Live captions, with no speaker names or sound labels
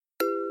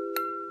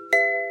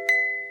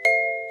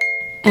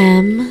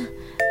Not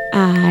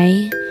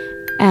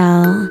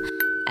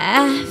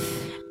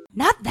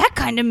that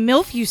kind of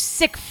MILF, you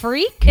sick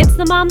freak. It's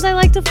the moms I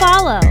like to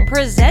follow.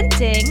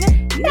 Presenting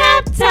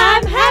Nap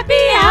Time Happy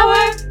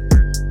Hour.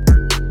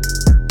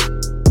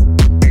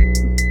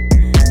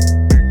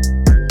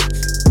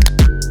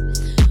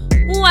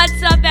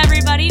 What's up,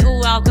 everybody?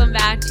 Welcome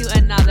back to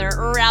another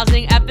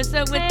rousing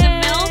episode with the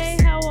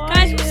MILFs. How are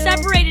Guys, you? we're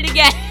separated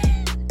again.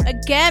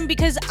 Again,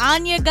 because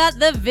Anya got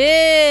the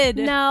vid.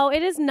 No,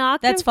 it is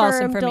not That's confirmed.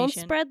 false information. Don't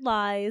spread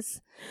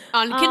lies.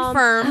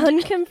 Unconfirmed.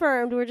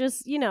 Unconfirmed. We're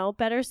just,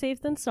 better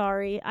safe than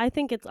sorry. I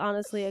think it's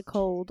honestly a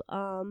cold.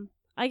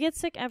 I get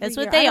sick every That's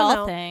year. what they I don't all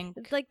know.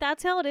 think. Like,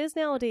 that's how it is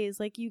nowadays.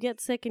 Like, you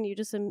get sick and you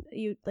just,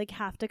 you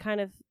have to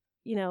kind of,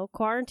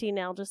 quarantine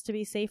now just to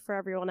be safe for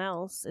everyone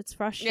else. It's Yeah,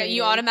 frustrating.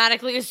 you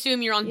automatically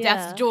assume you're on Yeah.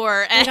 death's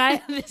door. And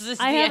Like, this is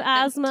I the have end.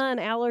 asthma and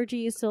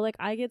allergies, so like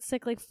I get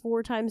sick like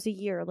 4 times a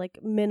year, like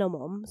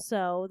minimum.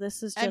 So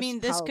this is just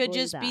this could probably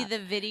just be that. the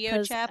video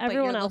 'Cause chat, but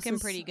everyone you're else looking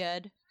is- pretty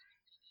good.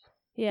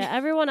 Yeah,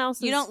 everyone else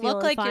is You don't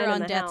look feeling like you're fine on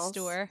in the death's house.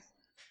 door.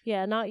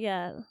 Yeah, not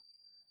yet.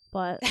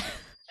 But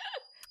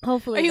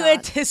hopefully Are you not.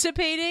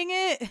 anticipating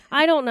it?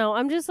 I don't know.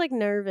 I'm just like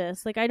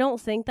nervous. Like I don't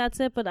think that's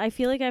it, but I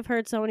feel like I've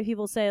heard so many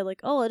people say like,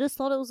 "Oh, I just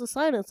thought it was a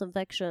sinus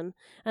infection."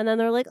 And then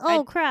they're like,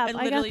 "Oh, crap, I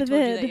got literally the told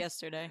you that vid."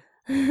 yesterday.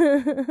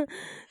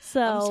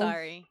 So I'm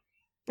sorry.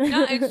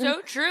 No, it's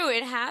so true.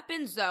 It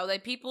happens, though.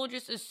 Like, people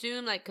just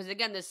assume, like, because,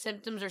 again, the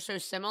symptoms are so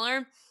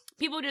similar.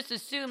 People just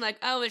assume, like,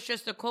 oh, it's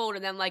just a cold.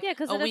 And then, like, yeah,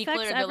 because a it week affects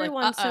later, they're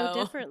everyone like, so uh-oh.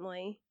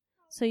 differently.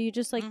 So you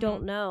just like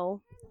don't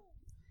know.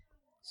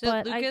 So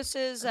But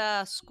Lucas's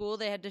school,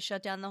 they had to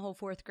shut down the whole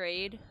 4th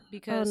grade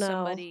because no.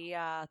 somebody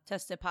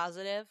tested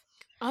positive.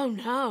 Oh,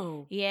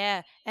 no.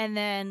 Yeah, and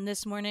then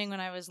this morning when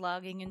I was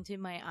logging into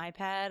my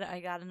iPad, I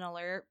got an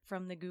alert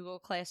from the Google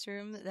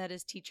Classroom that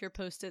his teacher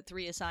posted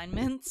 3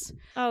 assignments.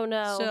 Oh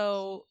no.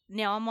 So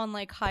now I'm on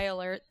like high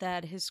alert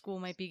that his school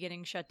might be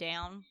getting shut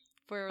down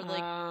for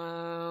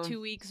like 2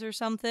 weeks or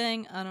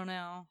something. I don't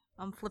know.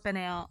 I'm flipping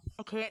out.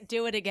 I can't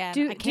do it again.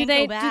 I can't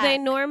go back. Do they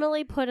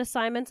normally put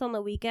assignments on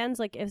the weekends?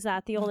 Like, is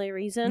that the only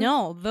reason?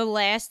 No, the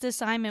last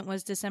assignment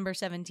was December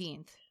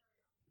 17th.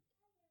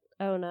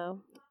 Oh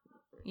no.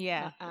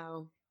 Yeah.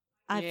 Uh-oh.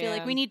 I feel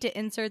like Yeah. we need to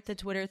insert the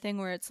Twitter thing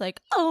where it's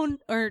like, oh,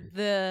 or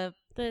the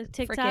The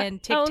TikTok.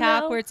 freaking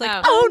TikTok where it's like,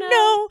 Oh.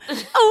 oh no,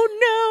 oh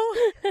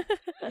no,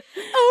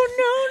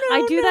 oh no,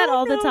 no. I do that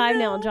all the no, time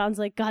no. now, and John's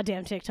like,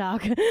 "Goddamn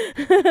TikTok."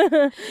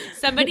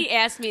 Somebody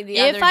asked me the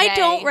other If day. I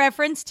don't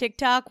reference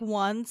TikTok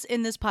once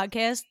in this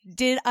podcast,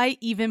 did I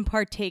even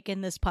partake in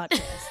this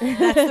podcast?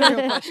 That's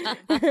the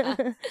real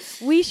question.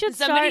 We should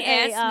Somebody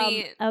start asked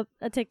me-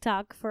 a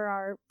TikTok for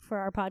our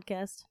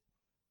podcast.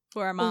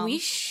 For our moms. We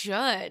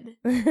should.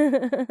 We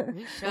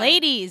should.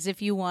 Ladies,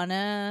 if you want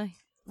to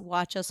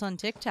watch us on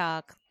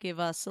TikTok, give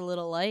us a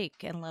little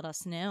like and let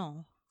us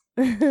know.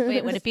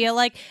 Wait, would it be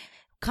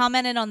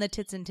commented on the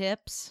tits and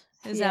tips?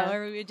 Is that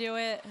where we would do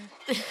it?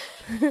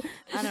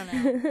 I don't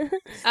know.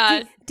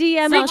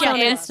 DM us on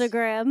Someone asked-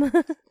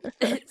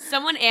 Instagram.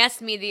 Someone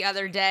asked me the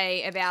other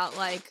day about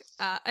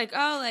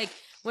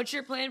what's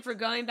your plan for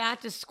going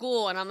back to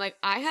school? And I'm like,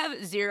 I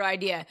have zero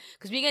idea,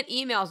 because we get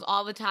emails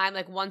all the time,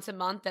 like once a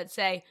month, that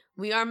say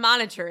we are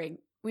monitoring,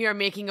 we are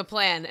making a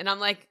plan, and I'm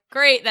like,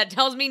 great, that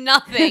tells me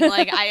nothing.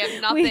 Like, I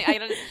have nothing.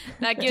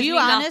 That gives Do you me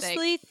nothing.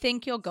 honestly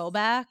think you'll go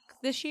back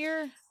this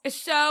year?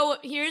 So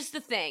here's the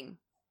thing.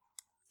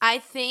 I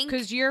think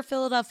Because you're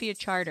Philadelphia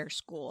charter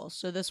school,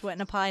 so this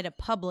wouldn't apply to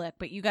public,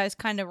 but you guys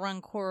kind of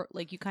run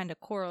correlate.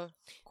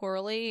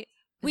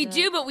 we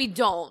do, but we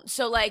don't.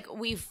 So, like,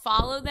 we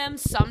follow them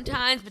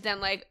sometimes, but then,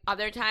 like,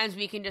 other times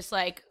we can just,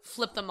 like,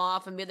 flip them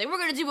off and be like, we're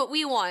going to do what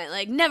we want.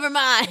 Like, never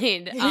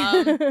mind.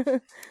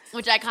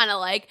 Which I kind of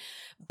like.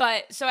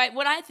 But, so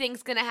what I think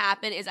is going to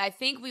happen is I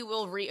think we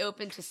will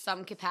reopen to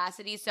some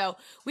capacity. So,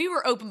 we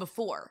were open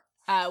before.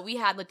 We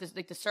had, like,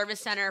 the service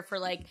center for,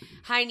 like,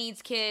 high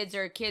needs kids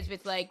or kids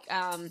with, like,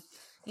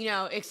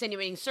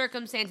 extenuating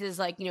circumstances,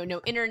 like, no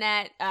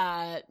internet,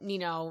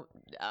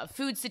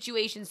 food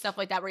situations, stuff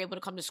like that. We're able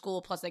to come to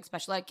school, plus like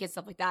special ed kids,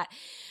 stuff like that.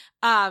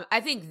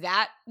 I think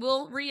that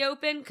will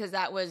reopen, because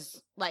that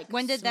was like,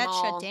 When did that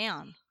small, shut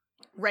down?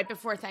 Right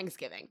before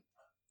Thanksgiving.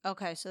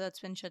 Okay, so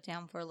that's been shut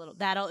down for a little.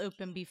 That'll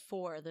open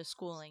before the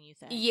schooling, you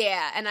think?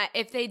 Yeah, and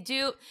if they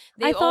do,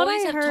 they I thought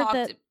always I have heard talked.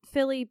 that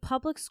Philly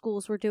public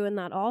schools were doing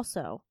that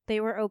also. They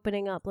were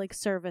opening up like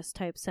service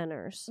type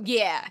centers.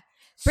 Yeah.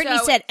 Brittany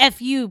So- said,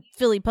 F you,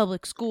 Philly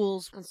public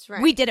schools. That's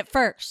right. We did it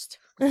first.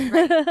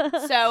 Right.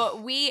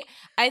 So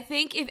I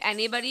think if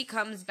anybody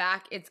comes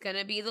back, it's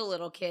gonna be the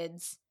little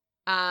kids.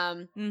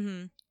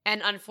 Mm-hmm.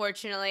 And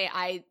unfortunately,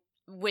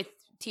 with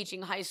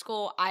teaching high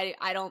school, I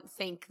don't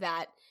think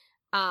that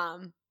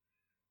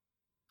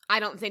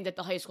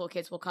the high school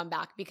kids will come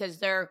back, because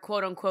they're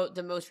quote unquote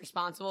the most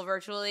responsible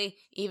virtually,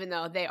 even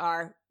though they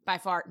are by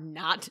far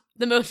not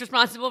the most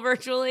responsible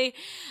virtually.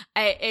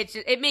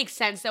 It makes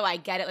sense though. I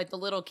get it. Like, the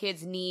little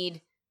kids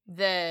need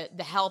the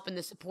help and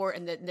the support,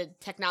 and the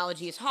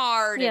technology is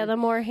hard. Yeah, and the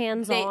more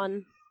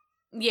hands-on.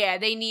 Yeah,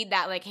 they need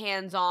that like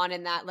hands-on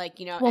and that like,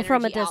 well, energy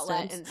from a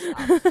outlet distance.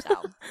 and stuff.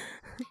 So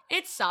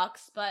it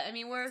sucks, but I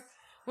mean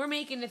we're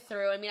making it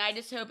through. I mean, I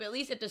just hope at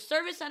least if the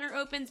service center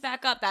opens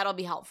back up, that'll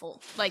be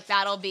helpful. Like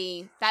that'll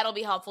be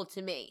helpful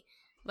to me.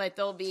 Like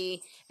there'll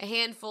be a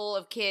handful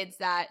of kids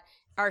that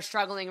are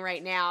struggling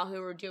right now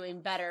who are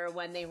doing better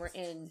when they were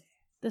in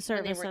The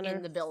service when they were center.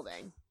 in the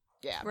building.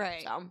 Yeah.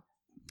 Right.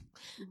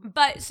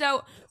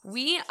 So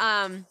we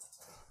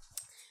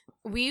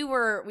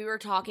were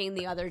talking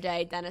the other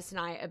day, Dennis and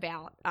I,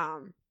 about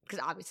because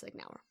obviously like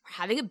now we're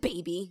having a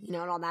baby, and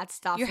all that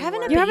stuff. You're and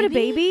having a You're having a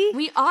baby?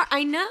 We are.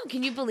 I know.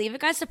 Can you believe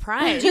it, guys?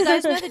 Surprise. Do you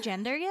guys know the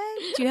gender yet?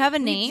 Do you have a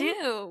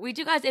name? We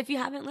do, guys. If you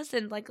haven't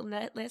listened, like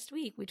last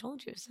week, we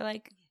told you. So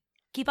like,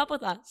 keep up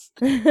with us.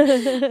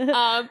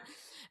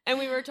 And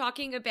we were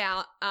talking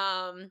about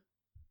oh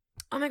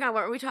my god,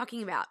 what were we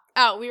talking about?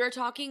 Oh, we were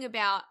talking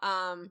about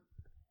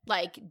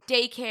like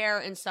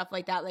daycare and stuff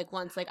like that, like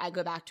once like I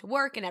go back to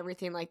work and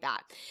everything like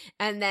that.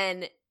 And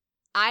then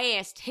I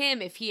asked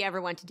him if he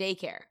ever went to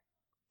daycare.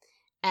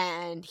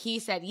 And he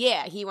said,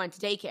 yeah, he went to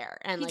daycare.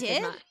 And He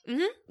like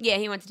did? Yeah,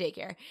 he went to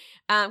daycare.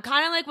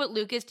 Kind of like what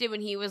Lucas did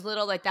when he was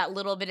little, like that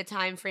little bit of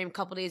time frame,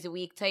 couple days a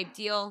week type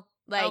deal.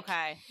 Like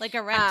Okay, like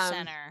a rec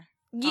center.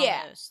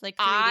 yeah. Almost. Like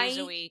 3 days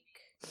a I- week.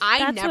 I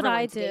That's never what I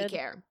went to did.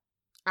 daycare.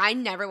 I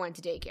never went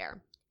to daycare.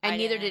 And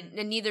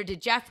I neither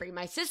did Jeffrey.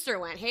 My sister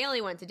went.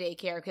 Haley went to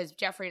daycare because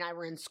Jeffrey and I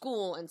were in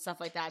school and stuff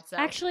like that. So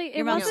Actually, it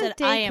Your mom wasn't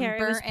said, "I am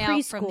daycare. It was burnt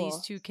out from these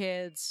preschool. 2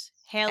 kids."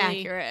 Haley,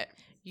 accurate.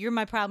 you're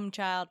my problem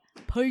child.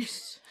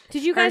 Peace.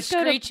 Did you Her guys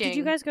go to? Did screeching.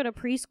 you guys go to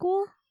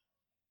preschool?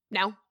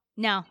 No.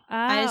 No,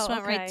 I just Oh,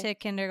 went right okay. to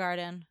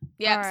kindergarten.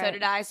 Yeah, All so right.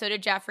 did I. So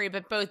did Jeffrey.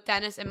 But both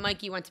Dennis and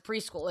Mikey went to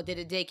preschool. They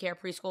did a daycare,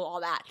 preschool,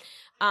 all that.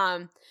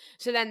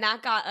 So then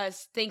that got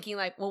us thinking,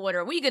 like, well, what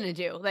are we gonna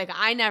do? Like,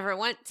 I never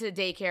went to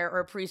daycare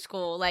or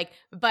preschool. Like,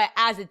 but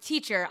as a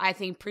teacher, I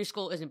think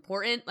preschool is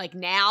important. Like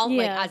now,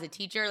 like Yeah. as a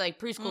teacher, like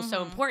preschool is so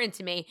Mhm. important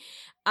to me.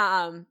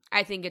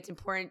 I think it's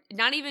important,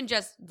 not even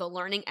just the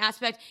learning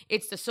aspect,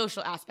 it's the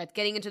social aspect,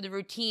 getting into the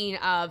routine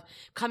of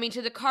coming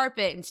to the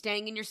carpet and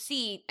staying in your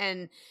seat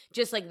and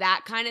just like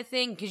that kind of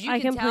thing. Because you I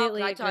can tell.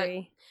 completely I taught,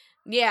 agree.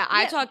 I Yeah,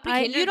 taught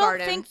I- You don't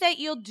kindergarten. think that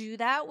you'll do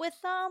that with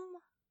them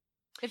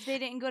if they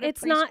didn't go to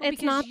It's preschool? not- it's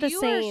Because not the you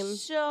are same.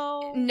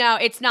 So No,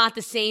 it's not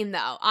the same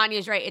though.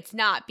 Anya's right. It's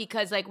not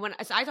because like when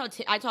so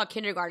I taught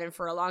kindergarten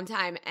for a long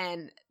time,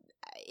 and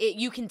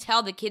you can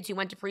tell the kids who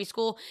went to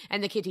preschool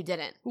and the kids who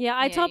didn't.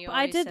 Yeah, Yeah, you I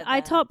always said I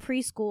that. taught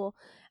preschool,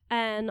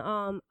 and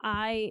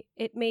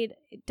it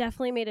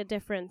definitely made a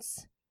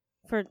difference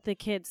for the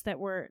kids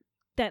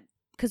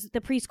because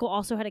the preschool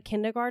also had a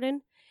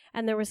kindergarten,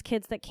 and there was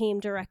kids that came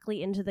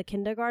directly into the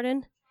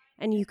kindergarten,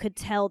 and you could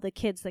tell the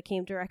kids that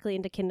came directly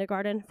into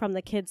kindergarten from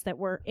the kids that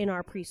were in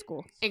our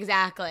preschool.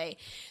 Exactly.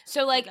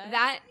 So like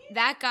Okay.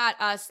 that got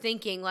us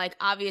thinking, like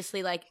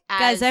obviously like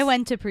guys, as I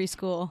went to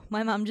preschool.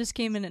 My mom just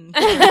came in and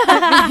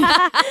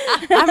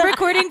I'm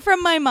recording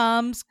from my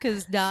mom's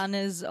because Don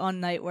is on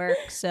night work,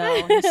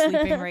 so he's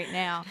sleeping right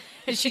now.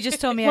 And she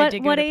just told me I What- did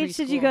go what to age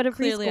did you preschool. go to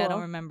Clearly, I preschool?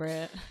 don't remember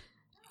it.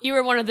 You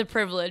were one of the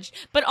privileged.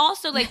 But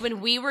also, like,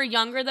 when we were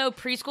younger, though,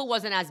 preschool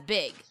wasn't as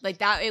big. Like,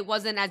 that, it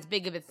wasn't as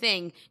big of a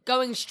thing.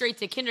 Going straight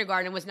to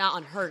kindergarten was not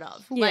unheard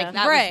of. Yeah. Like,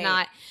 that Right. was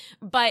not.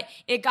 But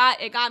it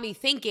got me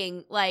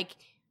thinking, like,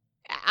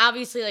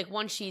 obviously, like,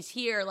 once she's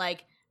here,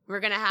 like, we're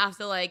going to have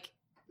to, like,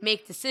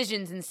 make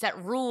decisions and set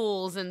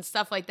rules and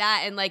stuff like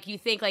that. And, like, you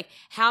think, like,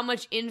 how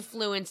much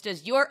influence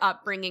does your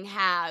upbringing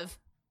have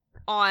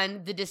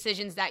on the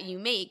decisions that you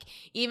make,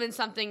 even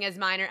something as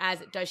minor as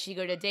does she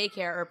go to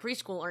daycare or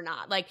preschool or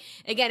not. Like,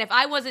 again, if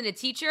I wasn't a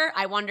teacher,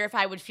 I wonder if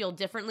I would feel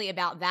differently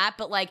about that.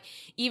 But like,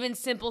 even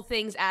simple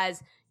things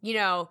as, you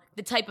know,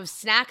 the type of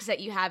snacks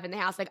that you have in the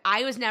house. Like,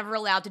 I was never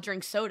allowed to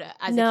drink soda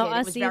as No, a kid. It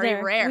us was either.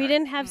 very rare. We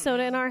didn't have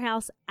soda in our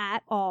house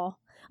at all,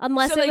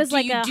 unless So, it like, was do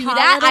like you a do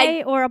that?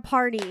 holiday or a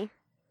party.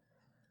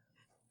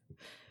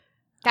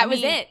 That I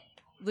was mean, it.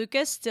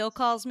 Lucas still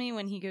calls me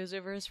when he goes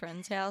over his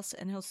friend's house,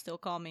 and he'll still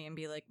call me and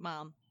be like,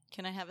 "Mom,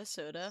 can I have a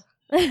soda?"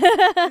 I you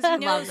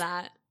know- love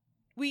that.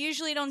 We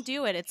usually don't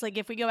do it. It's like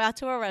if we go out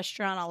to a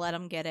restaurant, I'll let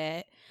him get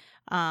it.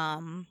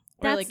 Or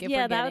That's like if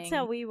yeah, we're that's getting,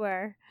 how we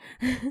were.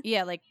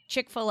 yeah, like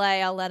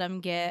Chick-fil-A, I'll let him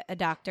get a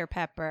Dr.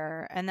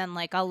 Pepper, and then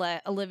like I'll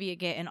let Olivia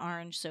get an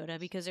orange soda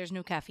because there's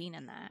no caffeine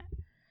in that.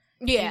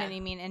 You know Yeah. what I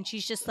mean? And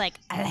she's just like,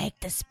 I like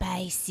the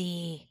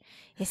spicy.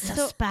 It's so,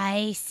 So-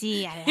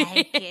 spicy. I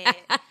like it.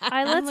 I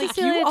I'm let like,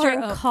 Cecilia "You are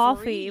drink a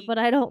coffee, freak." but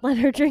I don't let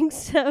her drink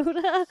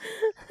soda.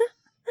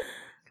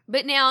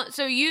 But now,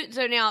 so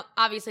now,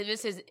 obviously,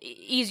 this is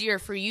easier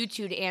for you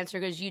two to answer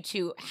because you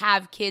two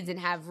have kids and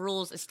have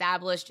rules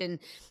established and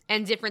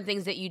different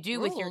things that you do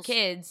with your Rules?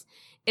 kids.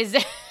 Is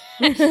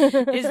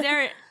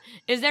there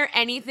is there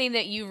anything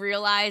that you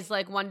realize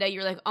like one day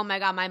you're like, oh my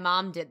god, my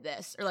mom did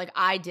this, or like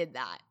I did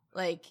that,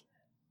 like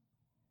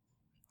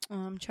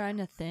I'm trying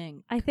to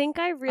think. I think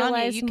I Anya,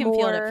 realized you can more.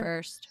 feel it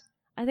first.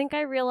 I think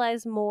I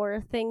realized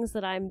more things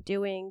that I'm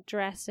doing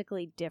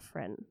drastically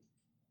different.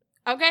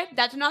 okay,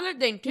 that's another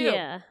thing too.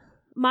 Yeah.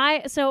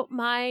 My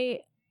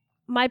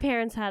my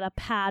parents had a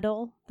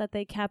paddle that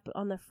they kept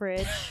on the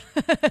fridge.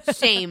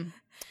 Same.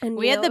 And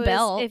We had the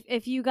belt.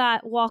 If you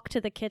got walked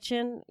to the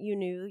kitchen, you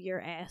knew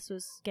your ass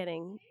was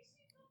getting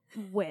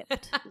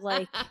whipped.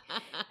 Like,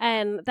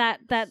 and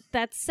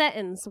that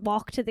sentence,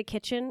 "walk to the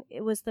kitchen,"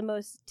 it was the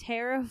most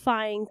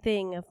terrifying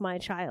thing of my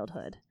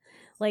childhood.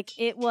 Like,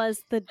 it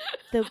was the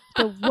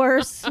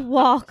worst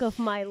walk of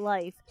my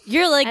life.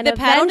 You're like, And the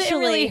paddle didn't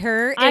eventually, really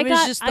hurt. I It was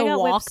got just the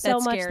walk whipped so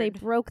that much scared. they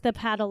broke the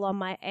paddle on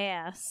my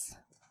ass.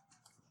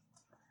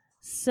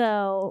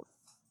 So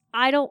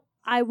I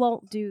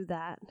won't do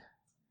that.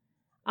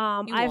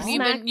 I've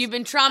smacked. You've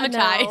been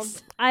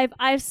traumatized.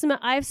 No,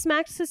 I've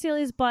smacked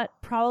Cecilia's butt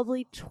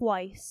probably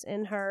twice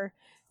in her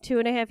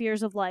 2.5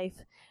 years of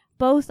life.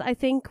 Both, I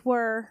think,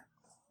 were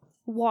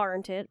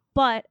warranted.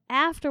 But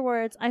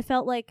afterwards, I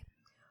felt like,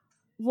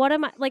 what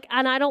am I like?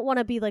 And I don't want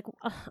to be like.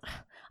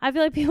 I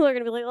feel like people are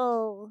gonna be like,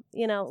 oh,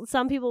 you know.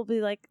 Some people will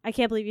be like, I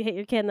can't believe you hit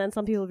your kid. And then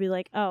some people will be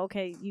like, oh,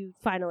 okay, you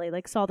finally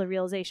like saw the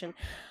realization.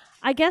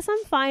 I guess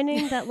I'm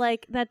finding that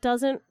like that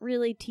doesn't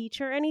really teach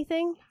her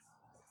anything.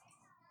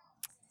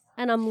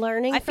 And I'm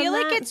learning. I from feel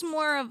like that. it's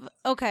more of,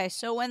 okay,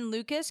 so when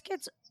Lucas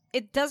gets,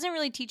 it doesn't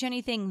really teach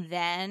anything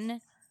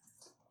then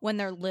when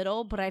they're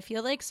little, but I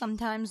feel like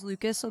sometimes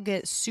Lucas will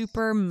get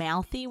super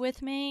mouthy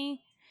with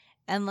me.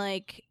 And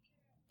like,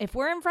 if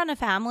we're in front of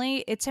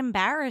family, it's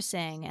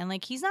embarrassing. And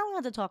like, he's not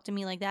allowed to talk to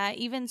me like that.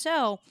 Even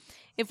so,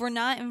 if we're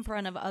not in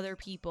front of other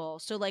people.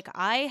 So like,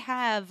 I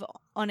have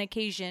on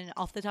occasion,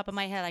 off the top of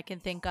my head, I can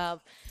think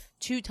of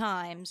 2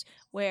 times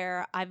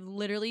where I've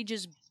literally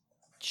just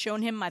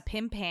shown him my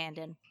pimp hand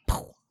and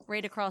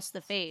right across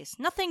the face.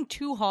 Nothing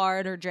too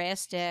hard or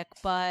drastic,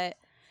 but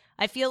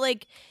I feel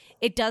like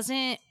it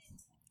doesn't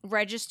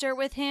register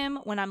with him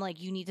when I'm like,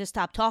 you need to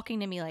stop talking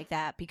to me like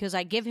that, because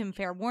I give him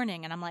fair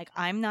warning and I'm like,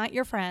 I'm not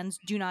your friends.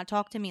 Do not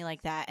talk to me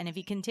like that. And if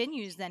he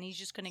continues, then he's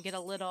just going to get a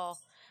little,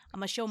 I'm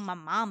going to show him my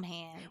mom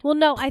hand. Well,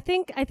 no, I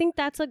think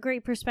that's a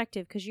great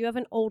perspective because you have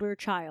an older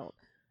child.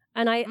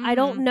 And I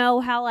don't know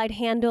how I'd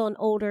handle an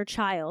older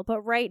child.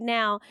 But right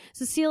now,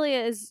 Cecilia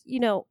is, you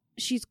know,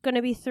 she's going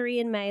to be 3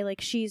 in May.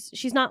 Like, she's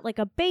not like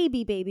a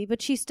baby,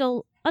 but she's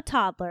still a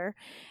toddler.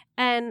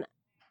 And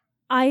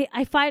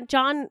I find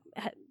John,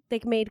 they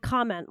made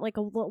comment like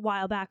a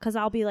while back because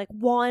I'll be like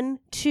 1,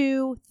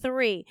 2,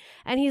 3.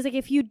 And he's like,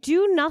 if you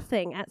do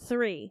nothing at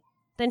 3,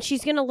 then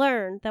she's going to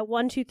learn that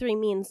 1, 2, 3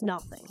 means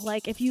nothing.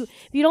 Like, if you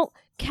don't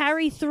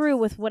carry through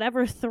with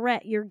whatever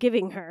threat you're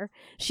giving her,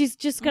 she's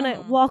just going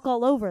to walk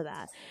all over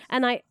that.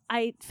 And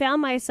I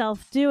found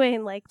myself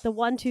doing like the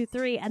 1, 2,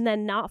 3 and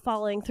then not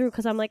following through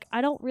because I'm like,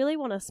 I don't really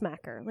want to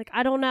smack her. Like,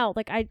 I don't know.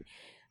 Like,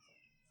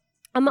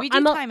 We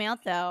do time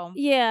out though.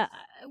 Yeah.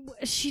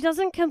 She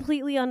doesn't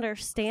completely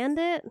understand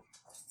it.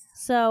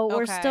 So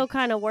we're still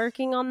kind of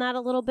working on that a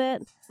little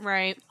bit.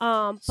 Right.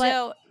 But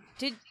So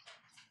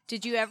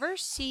did you ever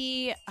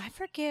see, I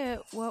forget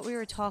what we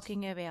were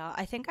talking about.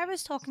 I think I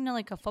was talking to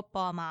like a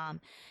football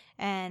mom,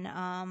 and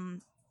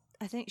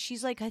I think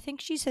she's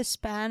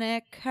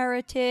Hispanic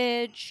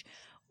heritage,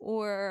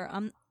 or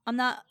I'm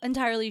not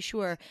entirely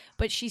sure,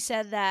 but she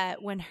said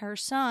that when her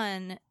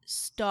son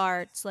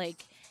starts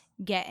like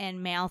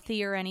getting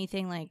mouthy or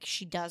anything, like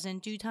she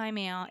doesn't do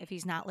timeout if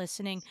he's not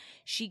listening,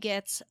 she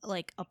gets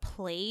like a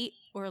plate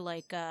or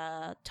like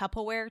a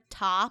Tupperware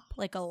top,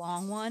 like a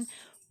long one,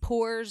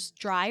 pours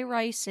dry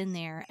rice in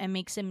there and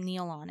makes him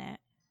kneel on it.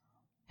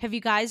 Have you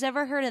guys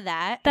ever heard of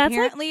that?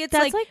 Apparently it's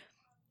like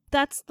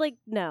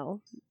no.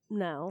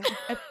 No.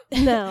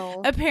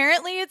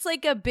 Apparently it's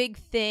like a big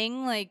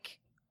thing like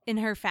in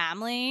her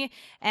family,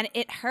 and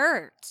it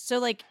hurts. So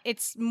like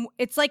it's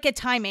like a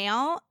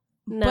timeout.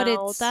 No, but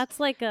it's that's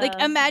like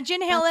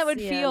imagine how that would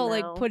feel, no.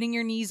 like putting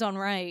your knees on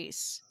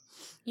rice.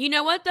 You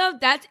know what though?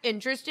 That's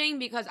interesting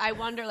because I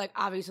wonder, like,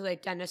 obviously,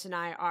 like Dennis and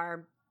I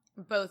are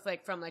both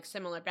like from like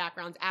similar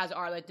backgrounds, as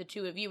are like the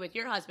two of you with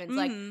your husbands.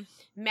 Like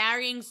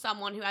marrying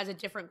someone who has a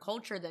different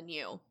culture than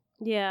you.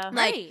 Yeah,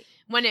 Like Right.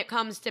 when it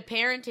comes to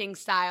parenting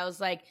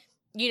styles, like,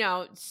 you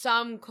know,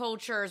 some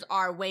cultures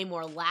are way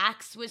more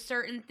lax with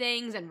certain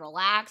things and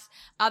relaxed.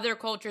 Other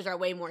cultures are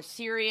way more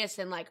serious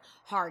and like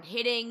hard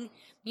hitting.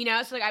 You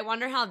know, so like I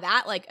wonder how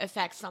that like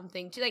affects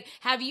something too. Like,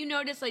 have you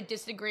noticed like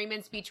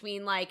disagreements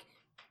between like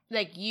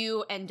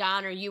you and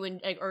Don, or you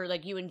and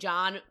you and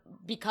John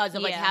because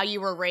of like how you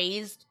were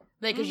raised,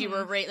 like because you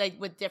were raised like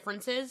with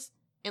differences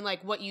in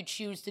like what you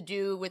choose to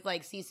do with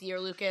like Cece or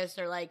Lucas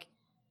or like.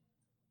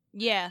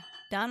 Yeah,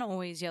 Don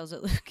always yells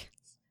at Lucas.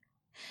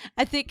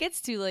 I think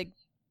it's too like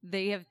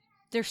they're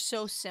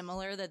so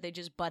similar that they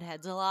just butt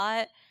heads a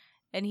lot,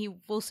 and he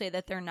will say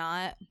that they're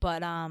not,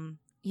 but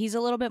he's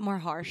a little bit more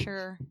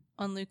harsher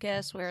on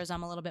Lucas, whereas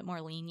I'm a little bit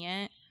more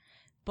lenient,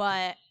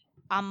 but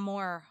I'm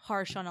more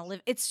harsh on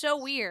Olivia. It's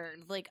so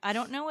weird. Like, I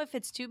don't know if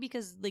it's too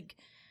because like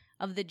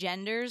of the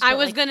genders. I but,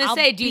 was like, gonna I'll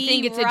say, do you be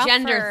think it's a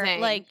gender rougher.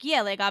 thing? Like,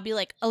 yeah, like I'll be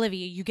like,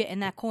 Olivia, you get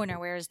in that corner,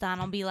 whereas Don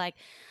will be like,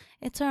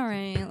 it's all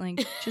right.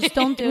 Like, just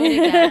don't do it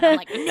again. I'm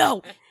like,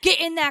 no, get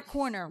in that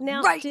corner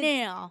Now, right did-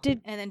 now.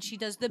 did- And then she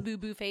does the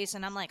boo-boo face,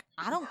 and I'm like,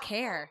 I don't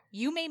care.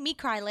 You made me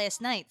cry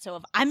last night, so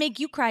if I make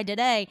you cry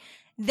today,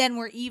 then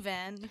we're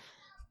even.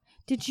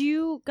 Did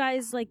you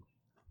guys like?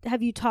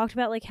 Have you talked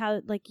about like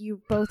how like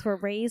you both were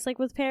raised like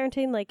with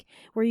parenting? Like,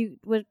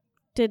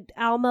 did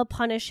Alma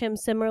punish him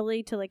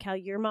similarly to like how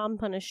your mom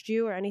punished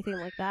you or anything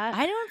like that?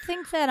 I don't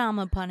think that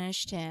Alma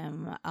punished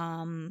him.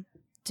 Don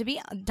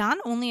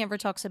only ever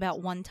talks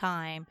about one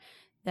time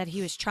that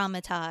he was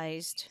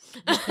traumatized.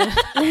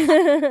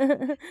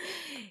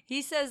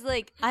 He says,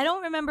 like, I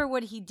don't remember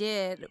what he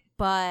did,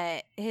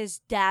 but his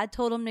dad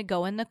told him to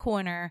go in the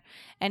corner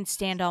and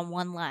stand on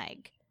one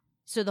leg.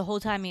 So the whole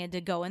time he had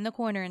to go in the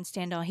corner and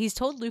stand on. He's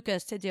told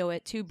Lucas to do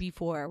it too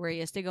before, where he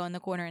has to go in the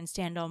corner and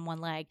stand on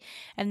one leg.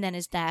 And then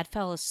his dad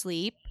fell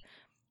asleep.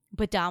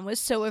 But Don was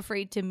so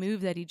afraid to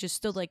move that he just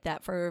stood like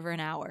that for over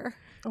an hour.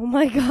 Oh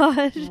my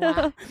gosh.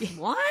 Wow.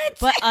 What?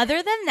 But other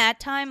than that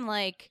time,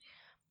 like,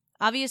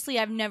 obviously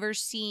I've never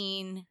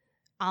seen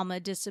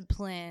Alma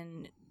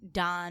discipline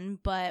Don,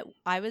 but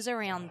I was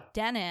around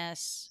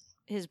Dennis,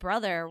 his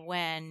brother,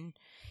 when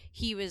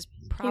he was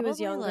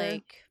probably younger.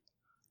 like,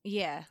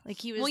 yeah, like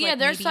he was. Well, like, yeah,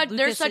 there's maybe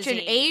there's such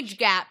Lucas's an age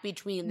gap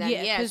between them.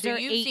 Yeah, Yeah, 'cause so they're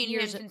you've 8 seen him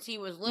years- since he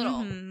was little.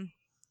 Mhm.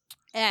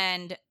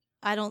 And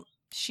I don't.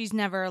 She's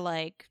never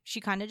like. She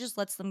kind of just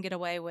lets them get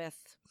away with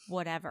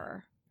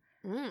whatever.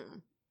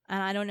 Mm.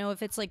 And I don't know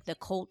if it's like the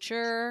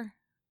culture,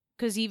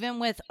 because even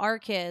with our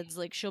kids,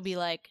 like she'll be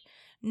like,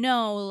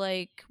 no,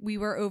 like we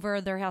were over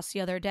at their house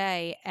the other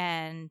day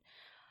and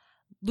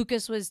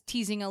Lucas was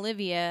teasing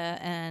Olivia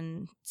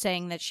and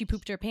saying that she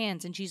pooped her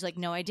pants, and she's like,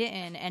 no, I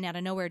didn't, and out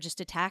of nowhere just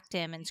attacked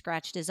him and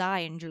scratched his eye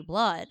and drew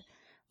blood,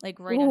 like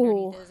right Ooh.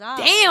 underneath his eye.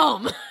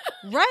 Damn.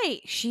 Right.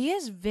 She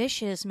is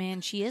vicious,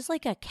 man. She is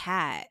like a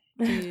cat,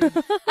 dude. All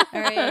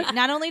right.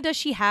 Not only does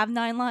she have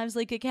 9 lives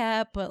like a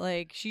cat, but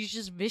like she's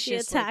just She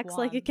vicious. attacks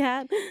like a one.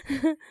 cat.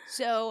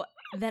 So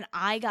then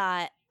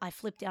I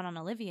flipped out on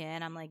Olivia,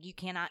 and I'm like, you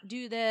cannot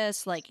do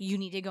this. Like, you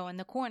need to go in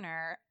the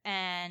corner.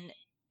 And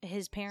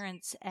his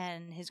parents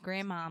and his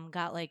grandmom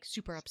got like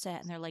super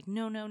upset, and they're like,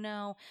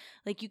 no,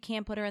 like you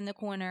can't put her in the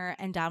corner.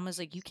 And Don was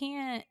like, you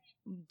can't,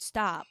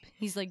 stop.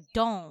 He's like,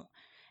 don't.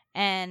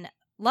 And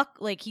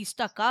like he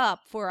stuck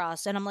up for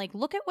us, and I'm like,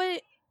 look at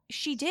what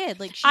she did.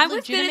 Like, she I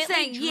was gonna legitimately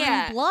say, drew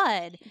yeah.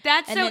 blood.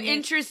 That's And so then they-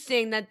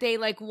 interesting that they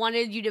like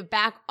wanted you to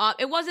back up.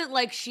 It wasn't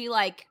like she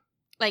like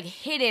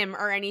hit him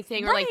or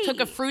anything or like took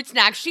a Right. fruit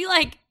snack. She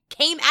like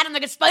came at him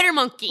like a spider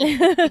monkey.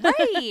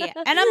 Right.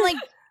 And I'm like,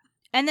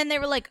 and then they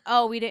were like,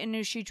 oh, we didn't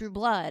know she drew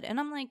blood. And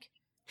I'm like,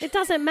 It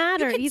doesn't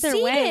matter could either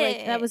see way. Like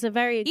it. that was a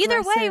very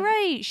either way, aggressive-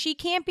 right? She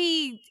can't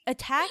be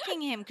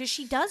attacking him because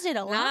she does it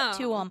a lot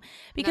to No. him.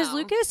 Because No.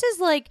 Lucas is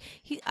like,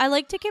 I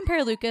like to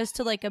compare Lucas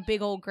to like a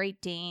big old Great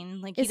Dane.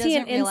 Like, he Is he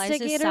doesn't an realize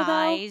his instigator, though?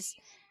 size.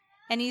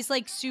 And he's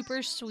like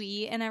super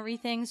sweet and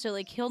everything. So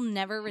like he'll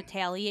never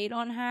retaliate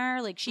on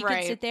her. Like, she Right.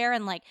 could sit there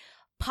and like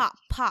pop,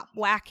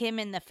 whack him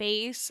in the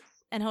face,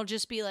 and he'll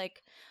just be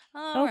like,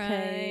 all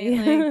Okay.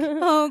 right,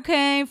 like,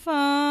 okay,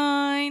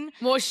 fine.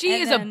 Well, she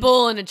And is a then-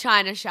 bull in a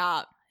china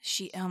shop.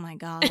 Oh my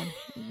god,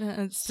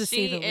 that's to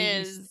say She the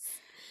is. least.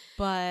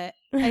 But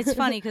it's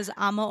funny because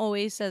Amma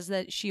always says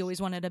that she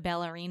always wanted a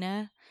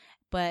ballerina,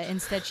 but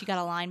instead she got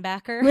a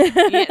linebacker.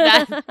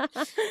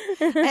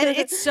 And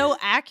it's so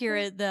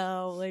accurate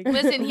though. Like,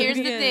 Listen, here's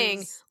the thing.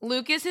 Lucas-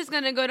 Lucas is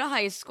going to go to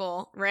high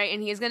school, right?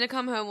 And he's going to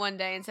come home one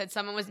day and said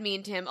someone was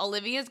mean to him.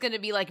 Olivia's going to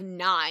be like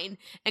 9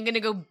 and going to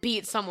go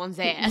beat someone's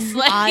ass.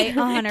 Like, I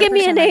 100% Give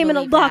me a name and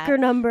a believe locker that.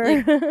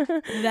 number.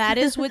 That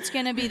is what's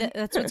gonna be.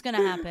 That's what's gonna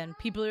happen.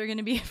 People are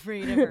gonna be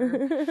afraid of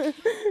her.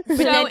 But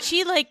So- then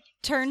she like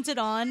turns it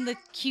on, the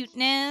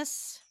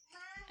cuteness,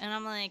 and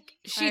I'm like,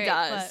 she all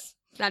right, does.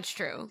 That's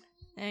true.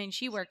 But, I mean,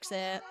 she works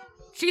it.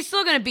 She's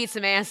still going to beat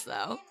some ass,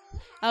 though.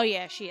 Oh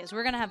yeah, she is.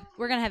 We're gonna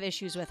have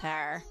issues with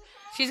her.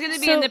 She's going to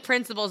be So- in the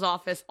principal's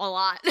office a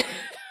lot.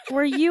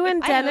 Were you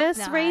and I hope Dennis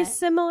not. raised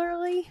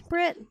similarly,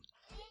 Britt?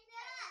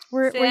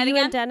 Were Say you that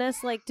again? and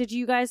Dennis like? Did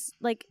you guys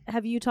like?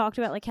 Have you talked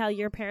about like how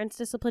your parents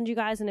disciplined you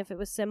guys and if it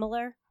was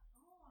similar?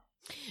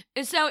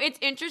 So it's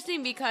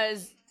interesting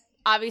because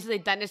obviously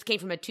Dennis came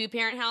from a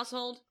 2-parent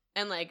household,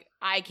 and like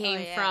I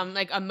came yeah. from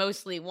like a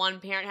mostly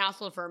 1-parent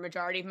household for a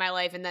majority of my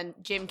life, and then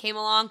Jim came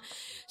along.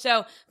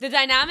 So the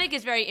dynamic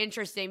is very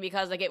interesting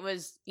because like it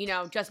was, you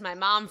know, just my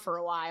mom for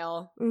a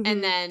while, Mhm.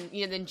 and then,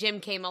 you know, then Jim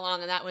came along,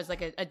 and that was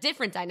like a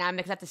different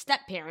dynamic. That's a step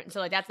parent, so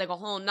like that's like a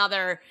whole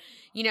nother,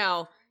 you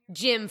know,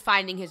 Jim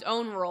finding his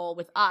own role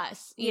with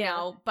us, you Yeah.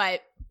 know.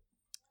 But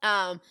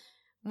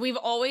we've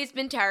always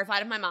been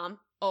terrified of my mom.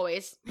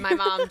 Always. My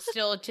mom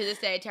still to this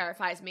day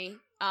terrifies me.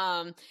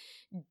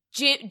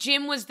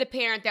 Jim was the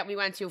parent that we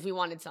went to if we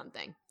wanted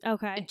something.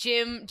 Okay.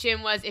 Jim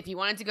was, if you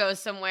wanted to go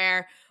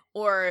somewhere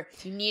or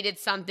you needed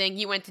something,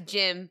 you went to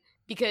Jim,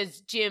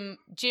 because Jim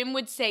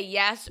would say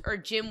yes, or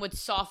Jim would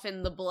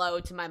soften the blow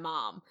to my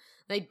mom.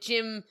 Like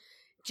Jim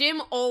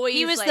always,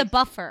 He was like, the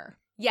buffer.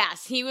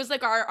 Yes, he was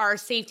like our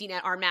safety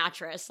net, our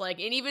mattress. Like,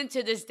 and even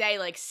to this day,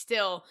 like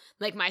still,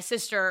 like my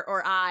sister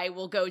or I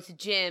will go to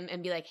Jim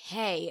and be like,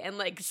 "Hey," and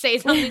like say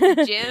something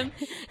to Jim,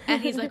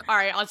 and he's like, "All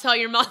right, I'll tell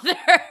your mother."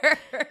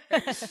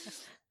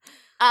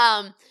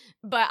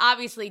 But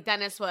obviously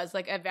Dennis was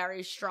like a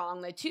very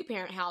strong like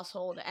 2-parent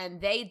household,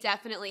 and they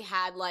definitely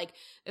had like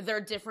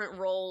their different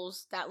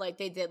roles that like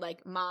they did,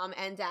 like mom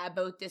and dad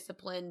both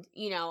disciplined,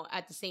 you know,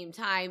 at the same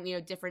time, you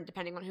know, different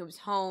depending on who was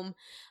home.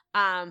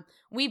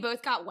 We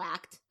both got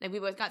whacked, like we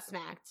both got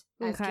smacked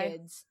as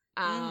kids.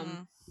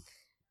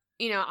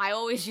 You know, I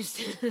always used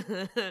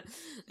to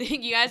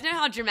you guys know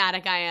how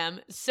dramatic I am.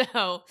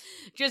 So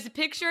just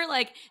picture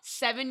like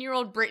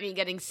 7-year-old Brittany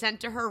getting sent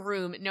to her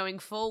room knowing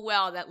full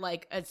well that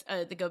like a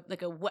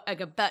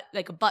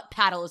butt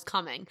paddle is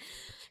coming.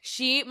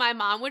 My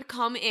mom would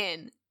come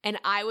in and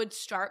I would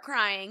start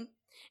crying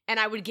and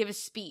I would give a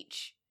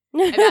speech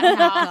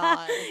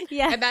about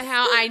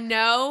how I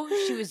know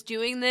she was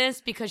doing this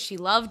because she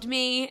loved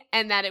me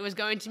and that it was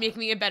going to make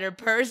me a better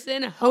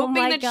person,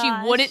 hoping that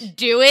she wouldn't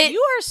do it.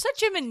 You are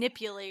such a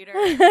manipulator.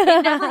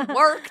 It never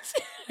worked.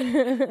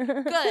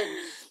 Good.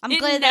 I'm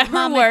glad that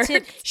Mama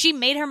she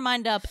made her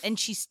mind up and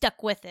she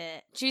stuck with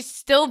it. She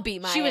still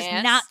beat my ass. She was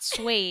not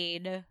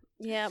swayed.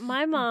 Yeah,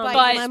 my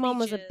mom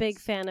was a big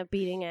fan of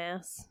beating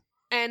ass.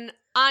 And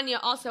Anya,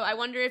 also, I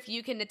wonder if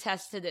you can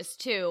attest to this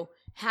too.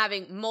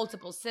 Having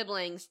multiple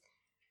siblings,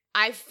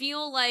 I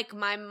feel like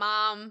my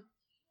mom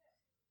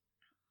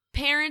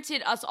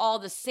parented us all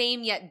the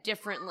same yet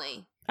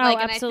differently. Like,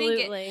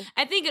 absolutely. And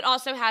I think it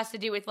also has to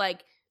do with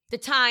like the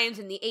times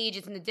and the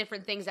ages and the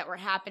different things that were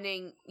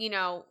happening, you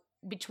know,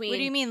 between. What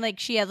do you mean? Like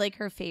she had like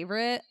her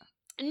favorite?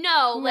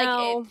 No.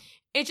 Like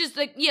it's just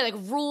like, yeah, like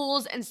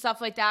rules and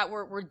stuff like that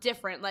were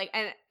different. Like,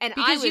 and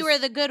because you were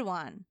the good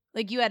one.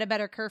 Like you had a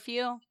better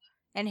curfew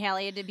and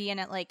Hallie had to be in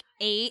at like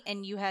 8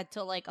 and you had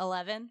till like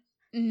 11.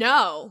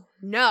 No,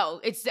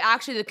 it's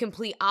actually the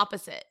complete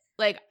opposite.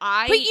 Like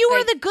but you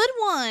were the good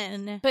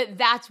one. But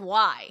that's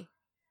why.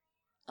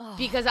 Oh.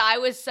 Because I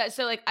was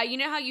so like, you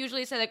know how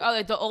usually say like, oh,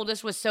 like the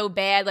oldest was so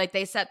bad, like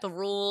they set the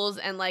rules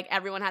and like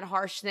everyone had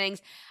harsh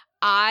things.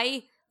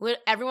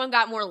 Everyone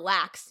got more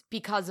lax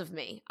because of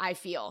me. I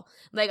feel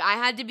like I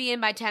had to be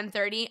in by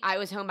 10:30. I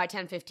was home by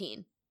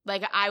 10:15.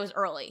 Like I was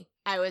early.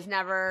 I was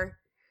never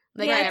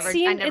like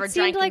it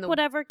seemed like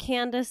whatever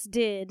Candace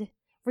did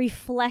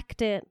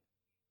reflected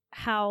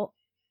how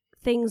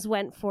things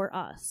went for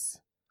us.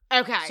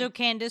 Okay. So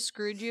Candace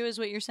screwed you is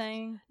what you're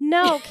saying?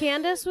 No,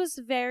 Candace was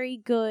very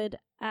good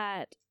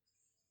at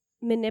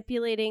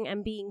manipulating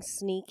and being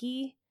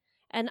sneaky.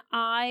 And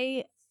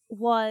I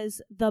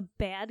was the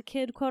bad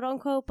kid, quote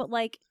unquote, but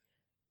like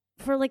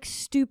for like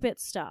stupid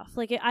stuff.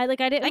 Like I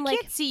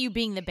can't see you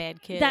being the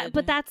bad kid.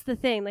 But that's the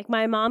thing. Like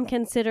my mom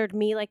considered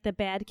me like the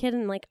bad kid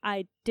and like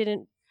I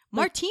didn't.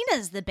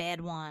 Martina's the bad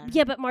one.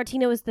 Yeah, but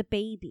Martina was the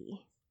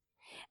baby.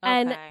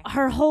 And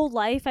her whole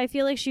life, I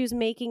feel like she was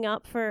making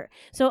up for...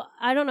 So,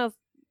 I don't know if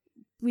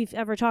we've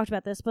ever talked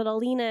about this, but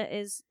Alina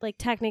is, like,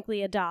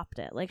 technically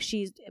adopted. Like,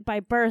 she's, by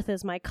birth,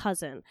 is my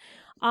cousin.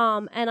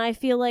 And I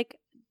feel like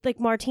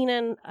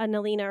Martina and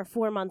Alina are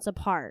 4 months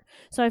apart.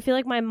 So, I feel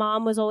like my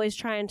mom was always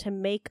trying to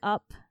make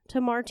up to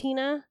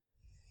Martina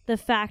the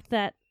fact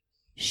that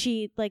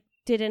she, like,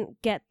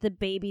 didn't get the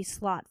baby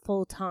slot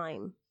full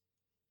time.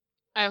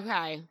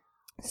 Okay.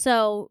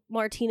 So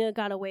Martina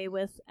got away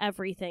with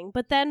everything.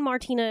 But then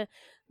Martina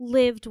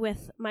lived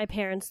with my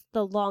parents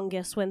the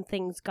longest when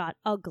things got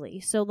ugly.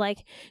 So,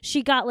 like,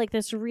 she got, like,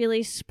 this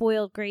really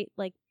spoiled, great,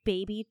 like,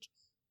 baby,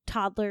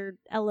 toddler,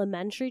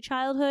 elementary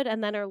childhood.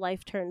 And then her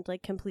life turned,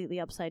 like, completely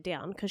upside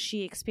down because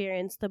she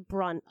experienced the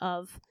brunt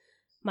of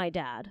my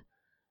dad.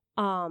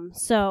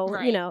 So,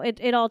 you know,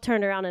 it all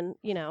turned around and,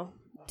 you know,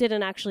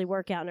 didn't actually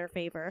work out in her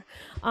favor.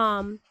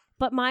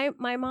 But my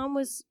mom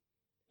was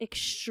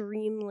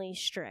extremely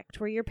strict.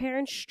 Were your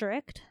parents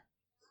strict?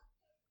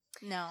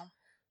 No.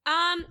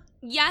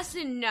 Yes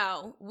and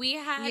no. We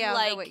had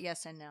I'll go with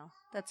yes and no.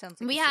 That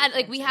sounds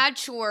like we had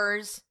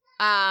chores,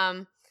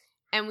 and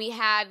we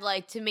had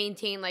like to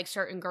maintain like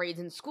certain grades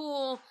in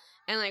school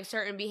and like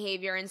certain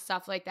behavior and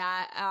stuff like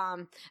that.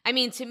 I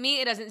mean, to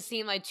me, it doesn't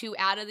seem like too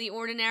out of the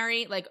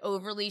ordinary, like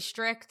overly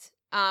strict,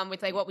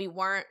 with like what we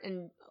weren't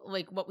and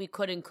like what we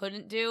could and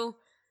couldn't do.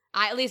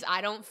 At least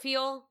I don't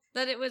feel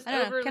that it was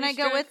overly Can I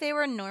go strict. with they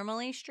were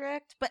normally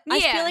strict? But Yeah. I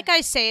feel like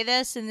I say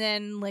this and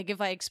then like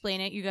if I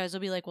explain it, you guys will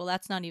be like, well,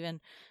 that's not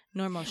even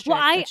normal strict.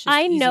 Well,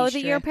 I know that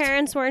strict. your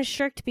parents weren't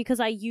strict because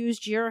I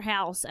used your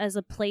house as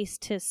a place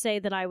to say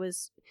that I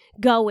was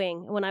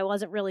going when I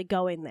wasn't really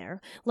going there.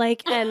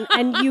 Like, and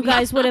you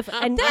guys would have.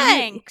 And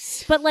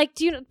Thanks. But like,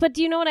 do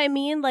you know what I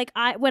mean? Like,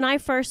 when I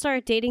first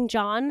started dating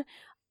John,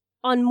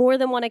 on more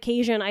than one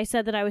occasion, I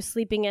said that I was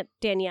sleeping at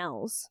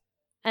Danielle's.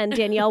 And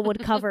Danielle would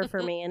cover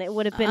for me, and it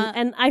would have been.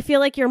 And I feel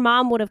like your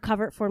mom would have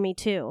covered for me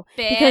too,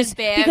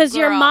 because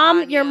your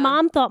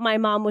mom thought my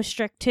mom was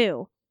strict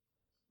too.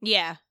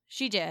 Yeah,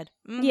 she did.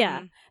 Mm-hmm.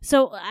 Yeah,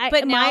 so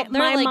but now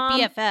they're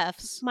like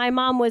BFFs. My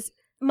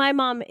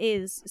mom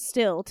is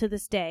still to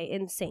this day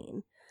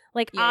insane.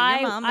 Like Yeah,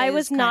 your mom I is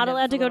was not kind of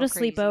allowed to a go to little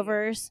crazy.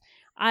 sleepovers.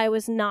 I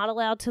was not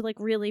allowed to like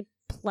really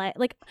play.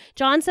 Like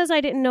John says, I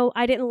didn't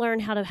learn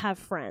how to have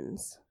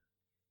friends.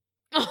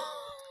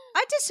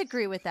 I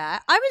disagree with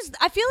that.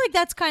 I feel like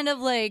that's kind of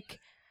like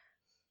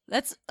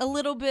that's a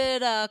little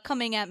bit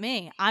coming at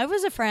me. I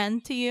was a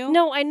friend to you.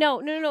 No, I know.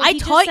 No. I he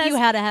just taught says- you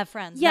how to have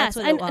friends. Yes,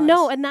 That's what it was. and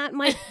no, and that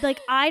might like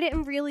I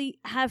didn't really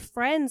have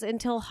friends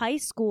until high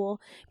school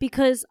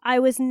because I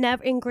was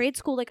never in grade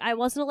school. Like I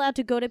wasn't allowed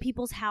to go to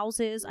people's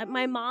houses.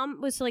 My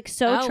mom was like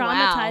so Oh,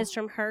 traumatized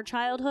from her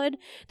childhood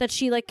that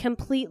she like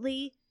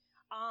completely.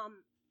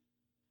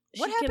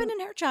 What happened in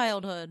her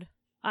childhood?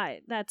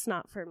 That's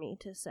not for me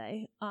to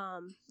say.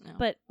 No.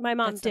 But my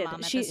mom That's the did.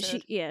 mom She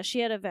episode. she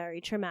had a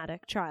very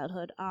traumatic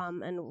childhood.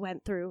 And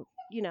went through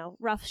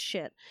rough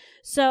shit.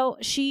 So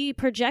she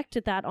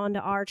projected that onto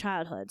our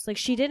childhoods. Like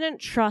she didn't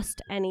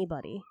trust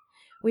anybody.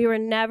 We were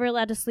never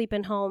allowed to sleep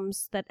in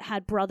homes that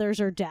had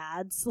brothers or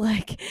dads.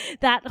 Like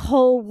that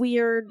whole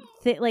weird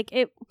thing. Like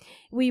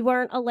we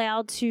weren't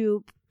allowed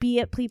to be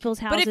at people's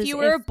houses. But if you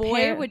were a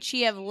boy, would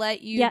she have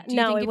let you? Yeah, do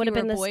you no, think it would have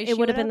been it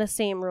would have been the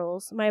same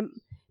rules.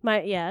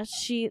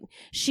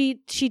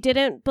 She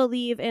didn't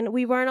believe in.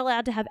 We weren't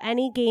allowed to have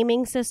any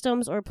gaming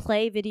systems or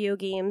play video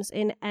games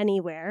in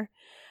anywhere.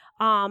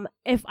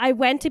 If I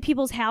went to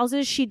people's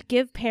houses, she'd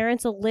give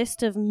parents a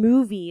list of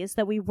movies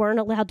that we weren't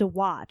allowed to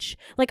watch.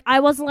 Like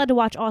I wasn't allowed to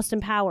watch Austin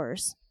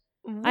Powers.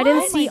 I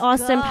didn't see my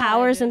Austin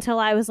Powers God. until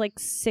I was like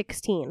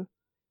 16.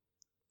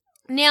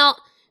 Now,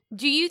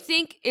 do you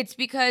think it's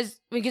because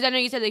I know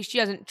you said like she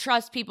doesn't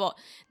trust people,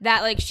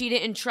 that like she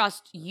didn't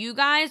trust you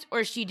guys,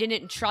 or she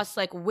didn't trust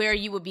like where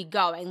you would be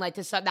going, like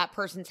to that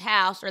person's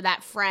house or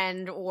that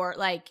friend, or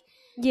like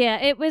Yeah,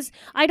 it was.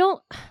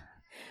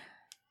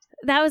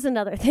 That was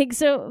another thing.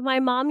 So my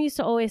mom used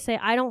to always say,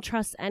 I don't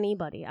trust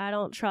anybody. I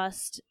don't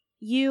trust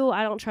you.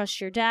 I don't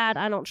trust your dad.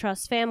 I don't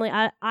trust family.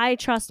 I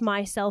trust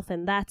myself,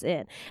 and that's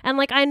it. And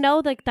like I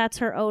know like that's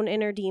her own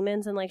inner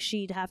demons, and like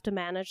she'd have to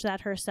manage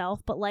that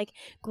herself. But like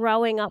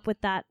growing up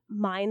with that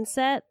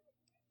mindset,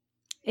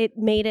 it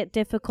made it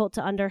difficult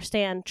to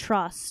understand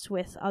trust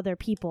with other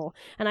people.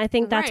 And I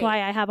think that's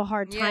Right. why I have a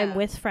hard time Yeah.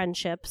 with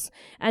friendships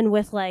and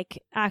with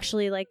like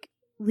actually like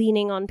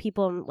leaning on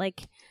people and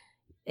like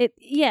it.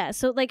 Yeah.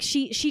 So like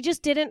she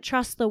just didn't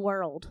trust the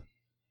world.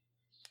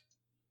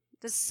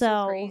 That's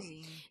so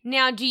crazy.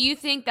 now, do you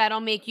think that'll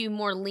make you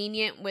more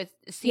lenient with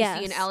Cece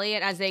and Yes.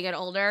 Elliot as they get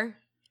older?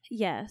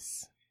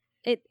 Yes.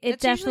 It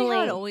That's definitely. usually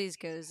how it always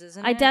goes,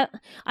 isn't it?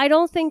 I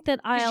don't think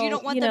that Because I'll. you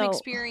don't want you them know,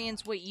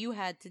 experience what you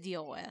had to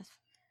deal with.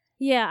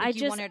 Yeah, Like I you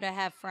just. want her to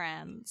have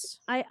friends.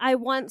 I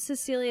want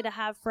Cecilia to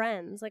have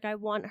friends. Like I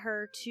want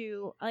her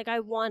to. Like I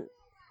want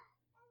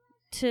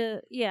to.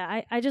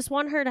 Yeah, I just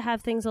want her to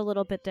have things a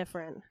little bit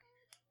different.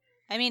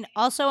 I mean,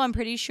 also, I'm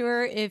pretty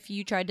sure if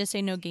you tried to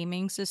say no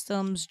gaming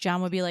systems,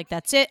 John would be like,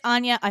 "That's it,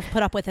 Anya. I've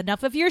put up with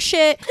enough of your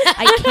shit.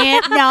 I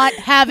can't not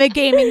have a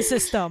gaming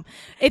system.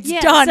 It's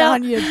done, so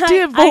Anya.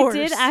 I Divorce."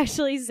 did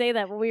actually say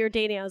that when we were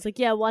dating. I was like,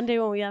 yeah, one day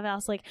when we have a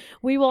house, like,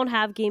 we won't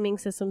have gaming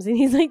systems. And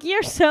he's like,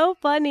 you're so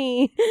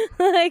funny.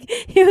 Like,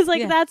 he was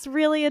like, Yeah. that's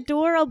really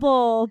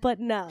adorable. But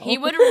no. He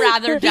would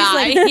rather die.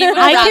 Like, He would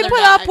I rather can put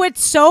die. up with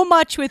so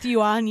much with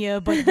you,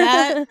 Anya, but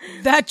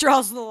that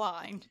draws the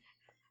line.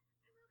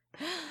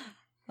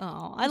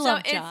 Oh, I So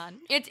love John.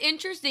 It's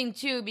interesting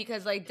too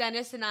because like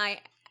Dennis and I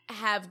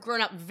have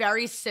grown up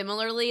very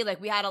similarly. Like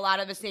we had a lot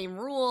of the same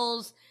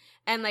rules,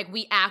 and like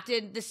we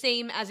acted the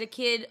same as a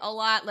kid a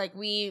lot. Like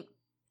we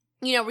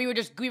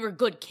were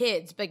good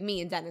kids. Like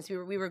me and Dennis,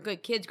 we were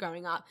good kids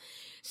growing up.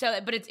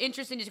 So, but it's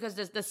interesting just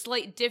because the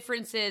slight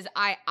differences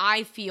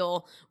I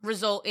feel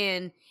result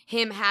in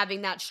him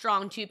having that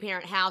strong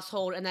 2-parent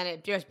household, and then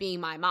it just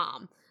being my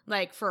mom.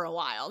 Like for a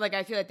while, like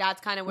I feel like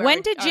that's kind of where.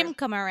 When did Jim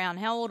come around?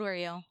 How old were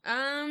you?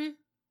 I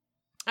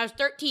was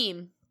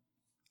 13.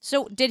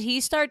 So did he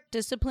start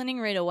disciplining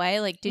right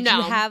away? Like, did No.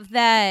 you have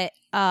that?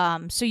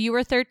 So you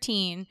were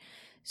 13.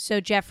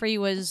 So Jeffrey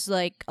was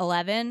like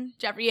 11.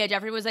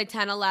 Jeffrey was like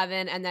 10,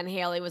 11, and then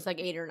Haley was like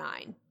 8 or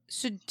 9.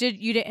 So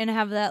you didn't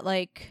have that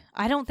like?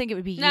 I don't think it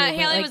would be No, you. but,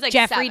 Haley was, like,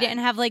 Jeffrey 7. didn't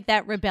have like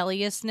that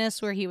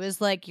rebelliousness where he was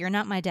like, "You're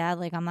not my dad.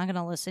 Like, I'm not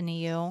gonna listen to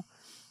you."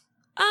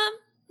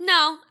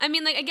 No. I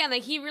mean, like, again,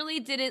 like, he really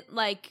didn't,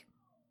 like,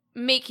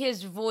 make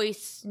his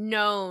voice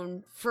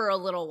known for a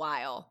little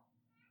while.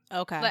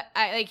 Okay.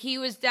 But, he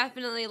was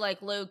definitely,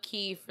 like,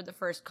 low-key for the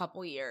first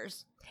couple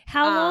years.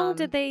 How long Um,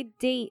 did they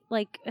date?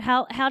 Like,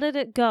 how did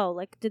it go?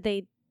 Like, did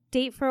they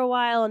date for a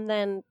while and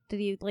then did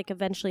he, like,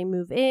 eventually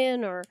move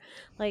in or,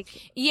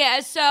 like...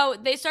 Yeah, so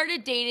they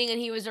started dating and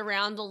he was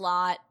around a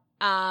lot.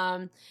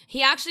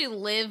 He actually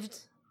lived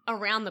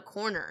around the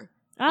corner.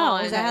 Oh,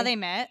 is that how they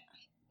met?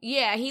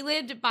 Yeah, he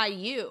lived by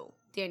you,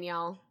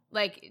 Danielle.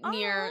 Like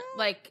near,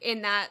 like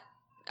in that.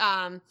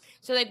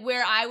 So like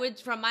where I would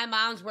from my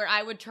mom's, where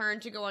I would turn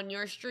to go on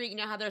your street. You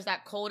know how there's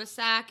that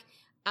cul-de-sac.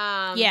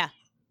 Yeah.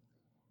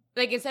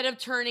 Like instead of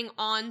turning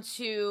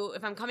onto,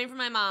 if I'm coming from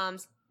my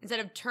mom's, instead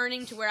of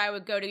turning to where I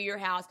would go to your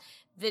house,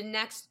 the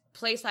next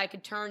place I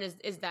could turn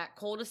is that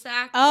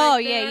cul-de-sac. Oh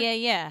right yeah, there yeah,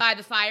 yeah. By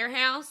the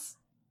firehouse.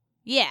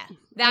 Yeah.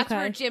 That's Okay.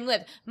 where Jim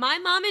lived. My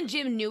mom and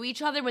Jim knew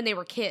each other when they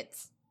were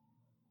kids.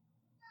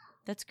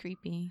 That's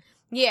creepy.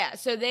 Yeah,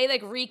 so they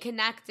like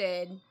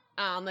reconnected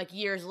like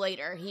years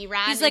later.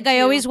 He's like, I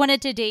always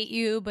wanted to date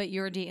you, but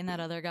you're dating that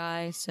other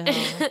guy, so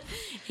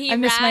I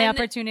missed my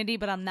opportunity,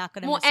 but I'm not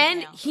going to miss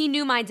it now. He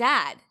knew my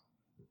dad.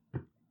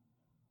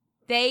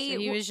 So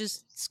he was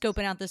just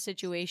scoping out the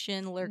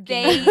situation, lurking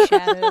They- in the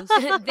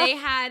shadows. They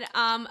had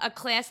a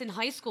class in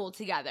high school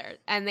together,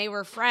 and they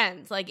were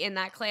friends like in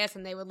that class,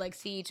 and they would like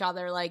see each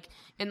other like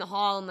in the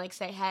hall and like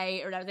say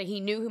hey or whatever. He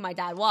knew who my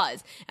dad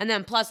was, and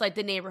then plus like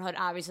the neighborhood,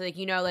 obviously,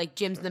 like like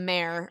Jim's the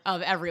mayor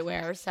of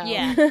everywhere, so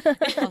Yeah,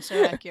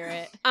 also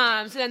accurate.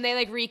 So then they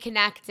like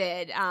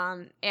reconnected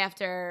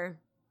after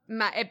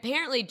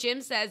apparently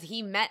Jim says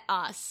he met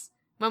us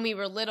when we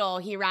were little.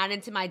 He ran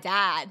into my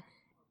dad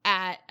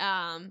at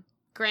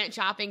Grant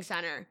Shopping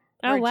Center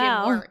where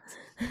wow. Jim worked.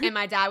 And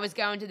my dad was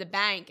going to the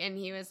bank, and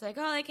he was like,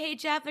 oh, like, hey,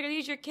 Jeff, like, are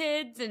these your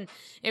kids? And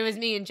it was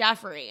me and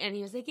Jeffrey. And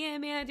he was like, yeah,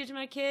 man, these are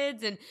my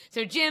kids. And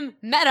so Jim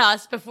met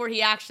us before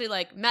he actually,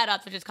 like, met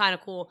us, which is kind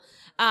of cool.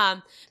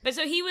 But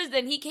so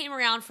he came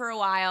around for a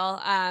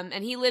while,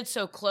 and he lived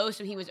so close,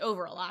 so he was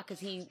over a lot because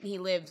he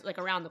lived, like,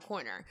 around the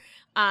corner.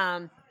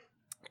 And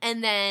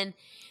then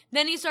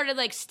he started,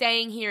 like,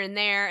 staying here and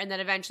there, and then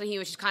eventually he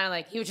was just kind of,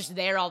 like, he was just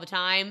there all the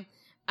time.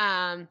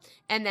 And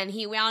then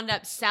he wound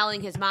up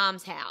selling his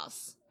mom's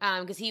house.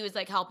 Because he was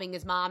like helping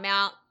his mom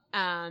out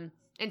and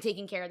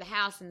taking care of the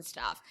house and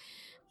stuff.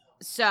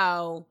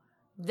 So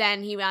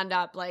then he wound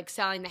up like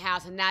selling the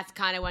house, and that's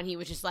kind of when he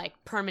was just like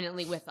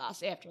permanently with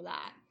us after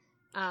that.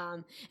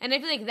 And I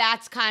feel like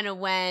that's kind of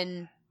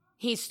when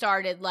he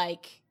started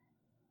like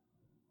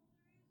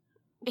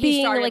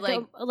Being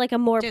like a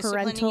more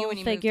disciplining you parental when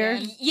you moved figure.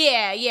 in.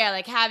 yeah,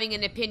 like having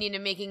an opinion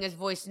and making his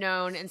voice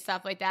known and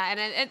stuff like that.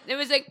 And it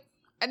was like,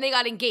 and they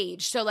got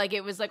engaged, so like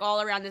it was like all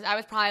around this. I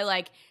was probably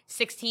like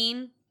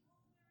 16.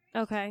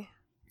 Okay.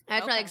 I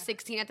was probably like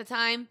 16 at the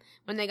time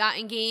when they got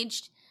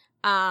engaged.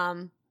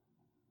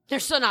 They're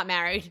still not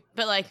married,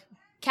 but like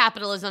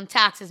capitalism,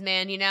 taxes,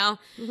 man, you know?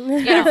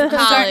 Yeah, I'm for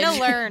starting to college.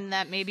 learn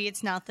that maybe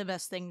it's not the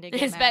best thing to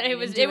get It's married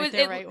better- and do it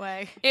the right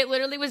way. It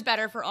literally was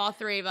better for all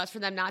three of us for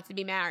them not to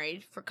be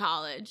married for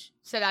college.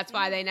 So that's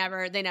why they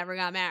never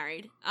got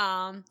married.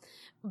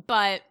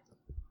 But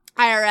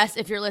IRS,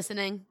 if you're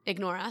listening,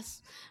 ignore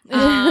us.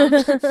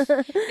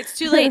 It's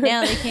too late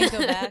now. They can't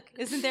go back.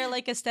 Isn't there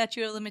like a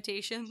statute of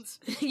limitations?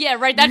 Yeah,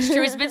 right. That's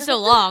true. It's been so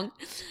long.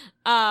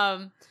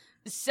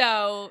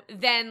 So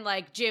then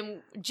like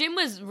Jim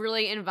was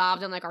really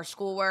involved in like our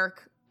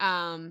schoolwork.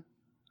 And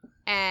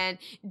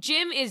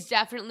Jim is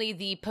definitely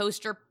the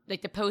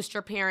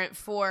poster parent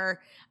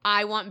for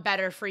I want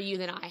better for you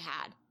than I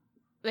had.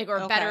 Like,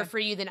 or better for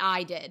you than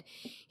I did.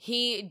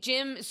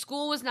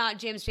 School was not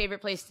Jim's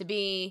favorite place to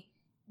be.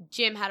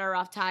 Jim had a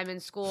rough time in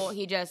school.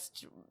 He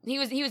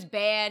was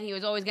bad. He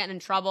was always getting in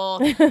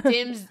trouble.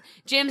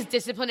 Jim's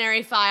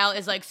disciplinary file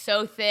is like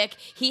so thick.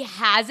 He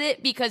has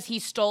it because he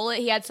stole it.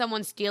 He had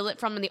someone steal it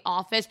from the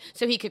office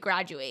so he could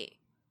graduate.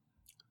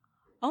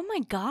 Oh my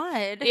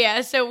God. Yeah,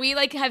 so we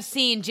like have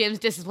seen Jim's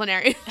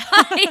disciplinary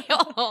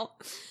file.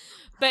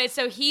 But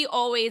so he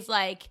always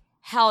like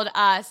held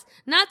us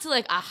not to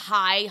like a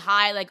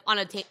high like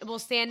unattainable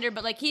standard,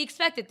 but like he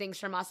expected things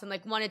from us and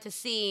like wanted to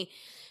see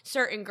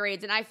certain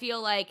grades. And I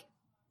feel like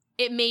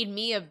it made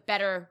me a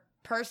better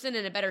person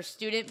and a better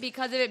student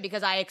because of it,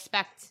 because I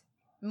expect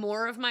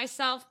more of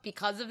myself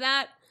because of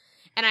that.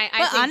 And I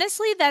think,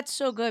 honestly, that's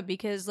so good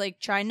because like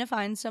trying to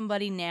find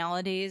somebody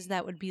nowadays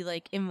that would be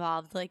like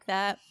involved like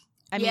that.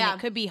 I mean, it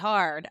could be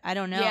hard. I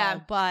don't know. Yeah.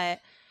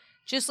 But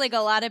just like a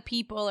lot of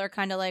people are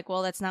kind of like,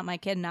 well, that's not my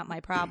kid, not my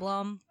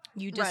problem.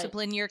 You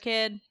discipline your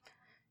kid.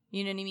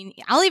 You know what I mean?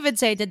 I'll even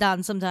say to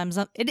Don sometimes,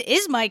 it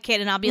is my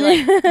kid, and I'll be like,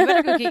 you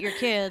better go get your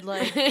kid.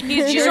 Like,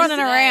 he's yours running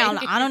today. around.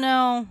 I don't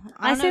know.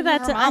 I say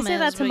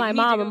that to my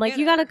mom. I'm like,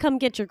 you got to come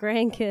get your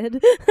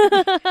grandkid.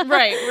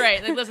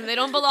 right. Like, listen, they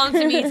don't belong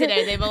to me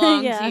today. They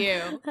belong to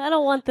you. I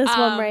don't want this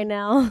one right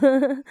now.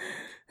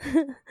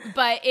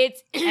 But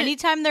it's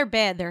anytime they're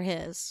bad, they're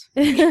his.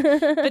 but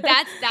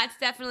that's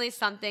definitely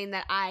something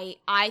that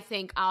I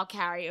think I'll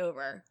carry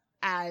over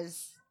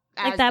as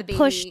like that the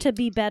push baby. to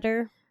be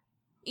better.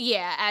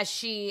 Yeah, as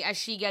she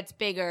gets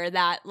bigger,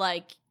 that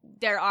like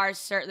there are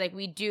certain like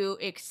we do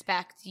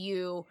expect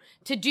you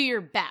to do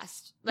your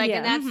best. Like,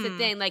 and that's the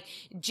thing. Like,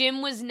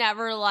 Jim was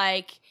never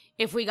like,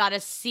 if we got a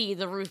C,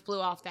 the roof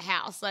blew off the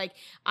house. Like,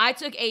 I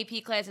took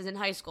AP classes in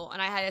high school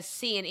and I had a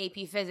C in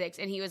AP physics,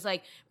 and he was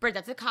like, Britt,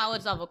 that's a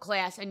college level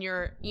class and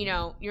you're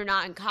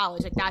not in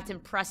college. Like, that's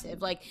impressive.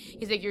 Like,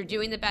 he's like, you're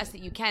doing the best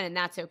that you can and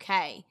that's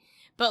okay.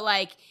 But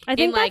like, I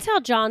think that's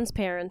how John's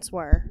parents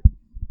were.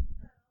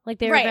 Like,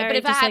 they were right, very but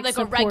if I just, had like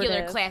a regular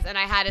supportive. class and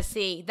I had a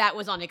C, that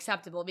was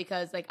unacceptable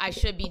because like I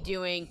should be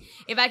doing.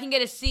 If I can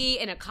get a C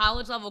in a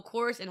college level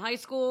course in high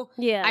school,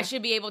 I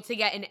should be able to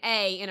get an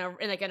A in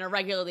a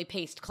regularly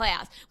paced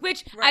class,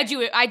 which I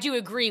do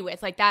agree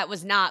with. Like, that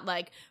was not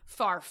like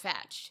far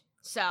fetched.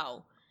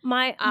 So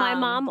My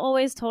mom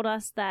always told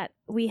us that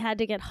we had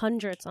to get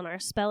hundreds on our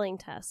spelling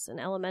tests in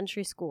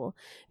elementary school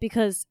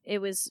because it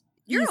was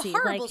You're easy. a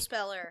horrible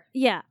speller.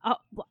 Yeah,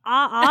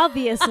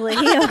 obviously,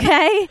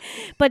 okay?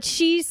 But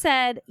she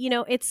said,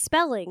 it's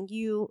spelling.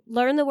 You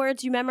learn the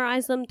words, you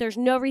memorize them. There's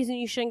no reason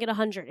you shouldn't get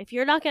 100. If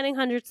you're not getting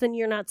hundreds, then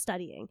you're not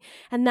studying.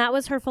 And that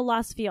was her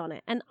philosophy on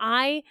it. And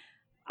I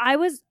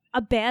was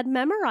a bad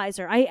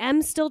memorizer. I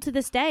am still to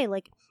this day.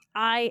 Like,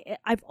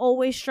 I've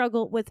always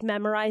struggled with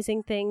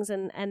memorizing things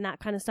and that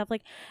kind of stuff.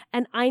 Like,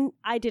 and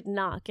I did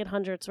not get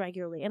hundreds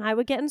regularly. And I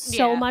would get in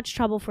so much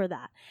trouble for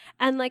that.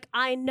 And, like,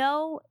 I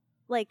know...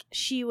 Like,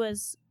 she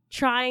was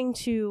trying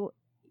to,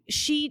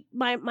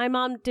 my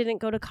mom didn't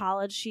go to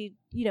college. She,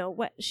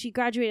 she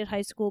graduated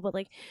high school, but,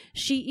 like,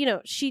 she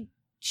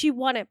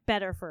wanted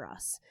better for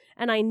us.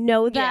 And I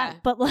know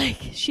that, but, like,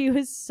 she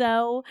was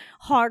so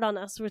hard on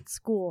us with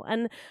school.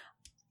 And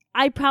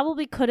I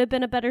probably could have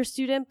been a better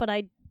student, but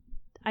I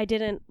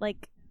didn't,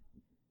 like,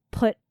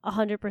 put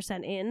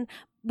 100% in.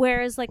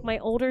 Whereas, like, my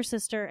older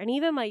sister and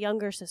even my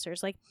younger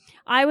sisters, like,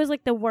 I was,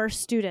 like, the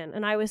worst student,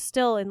 and I was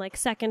still in, like,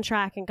 second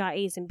track and got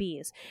A's and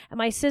B's. And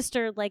my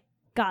sister, like,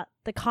 got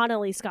the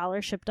Connolly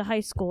Scholarship to high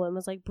school and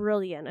was, like,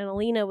 brilliant. And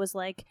Alina was,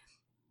 like,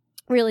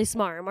 really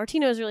smart. And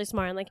Martina was really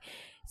smart. And,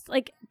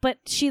 like, but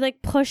she,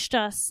 like, pushed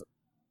us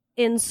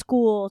in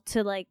school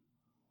to, like,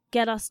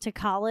 get us to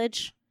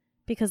college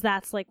because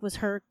that's, like, was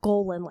her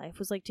goal in life,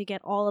 was, like, to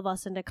get all of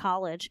us into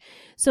college.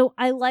 So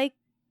I like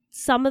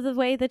some of the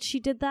way that she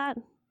did that.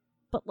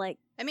 But, like,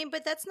 I mean,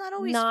 but that's not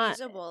always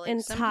feasible. Like, entirely.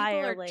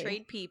 Some people are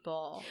trade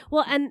people.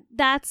 Well, and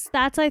that's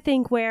I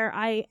think where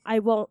I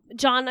won't.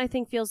 John, I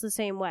think, feels the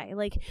same way.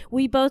 Like,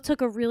 we both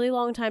took a really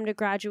long time to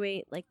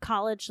graduate. Like,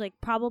 college, like,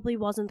 probably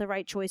wasn't the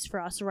right choice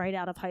for us right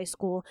out of high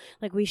school.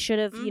 Like, we should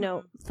have,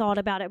 thought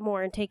about it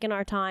more and taken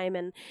our time.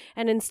 And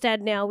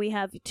instead, now we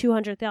have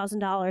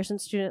 $200,000 in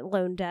student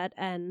loan debt,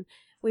 and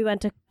we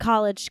went to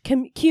college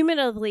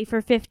cumulatively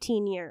for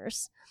 15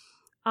 years.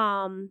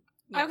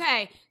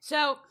 Okay,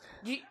 so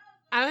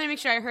I want to make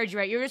sure I heard you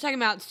right. You were just talking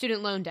about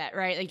student loan debt,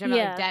 right? Like, talking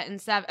about like, debt and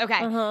stuff.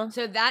 Okay,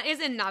 so that is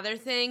another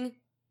thing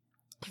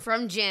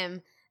from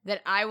Jim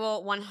that I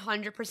will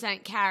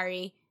 100%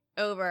 carry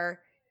over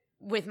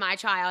with my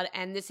child,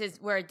 and this is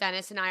where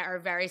Dennis and I are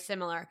very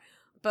similar.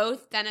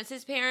 Both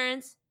Dennis's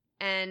parents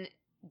and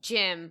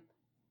Jim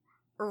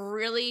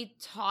really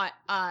taught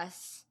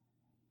us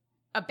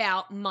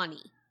about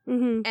money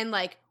and,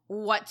 like,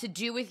 what to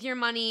do with your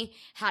money,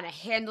 how to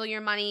handle your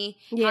money,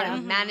 how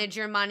to manage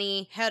your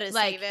money, how to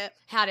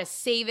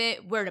save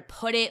it, where to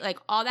put it, like,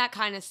 all that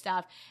kind of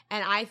stuff.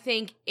 And I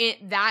think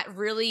that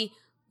really,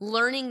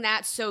 learning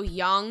that so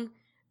young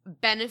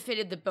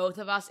benefited the both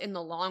of us in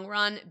the long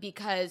run,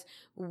 because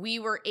we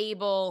were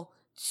able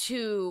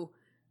to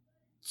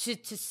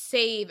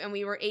save, and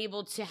we were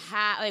able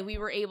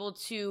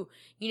to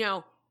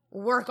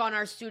work on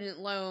our student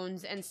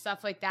loans and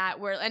stuff like that.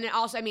 And it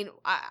also, I mean,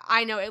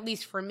 I know, at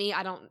least for me,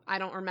 I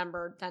don't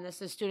remember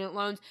Dennis's student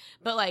loans,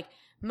 but, like,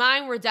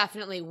 mine were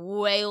definitely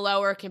way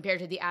lower compared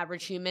to the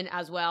average human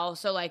as well.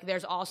 So, like,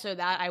 there's also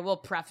that. I will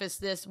preface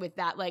this with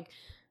that, like,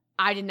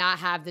 I did not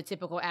have the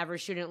typical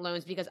average student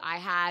loans because I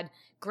had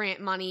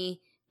grant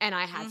money and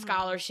I had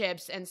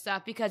scholarships and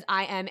stuff, because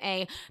I am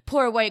a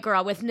poor white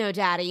girl with no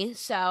daddy.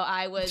 So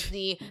I was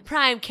the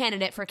prime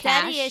candidate for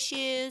cash. Daddy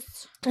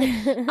issues.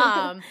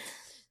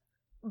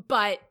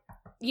 But,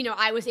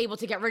 I was able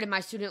to get rid of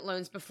my student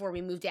loans before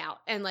we moved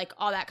out and, like,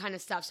 all that kind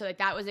of stuff. So, like,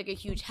 that was, like, a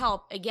huge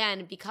help,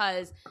 again,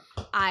 because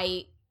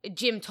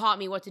Jim taught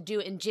me what to do,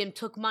 and Jim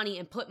took money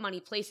and put money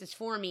places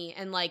for me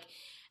and, like,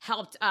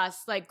 helped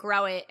us, like,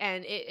 grow it.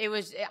 And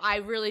I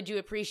really do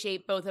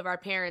appreciate both of our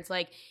parents,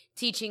 like,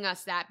 teaching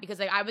us that, because,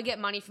 like, I would get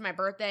money for my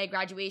birthday,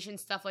 graduation,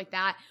 stuff like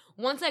that.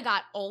 Once I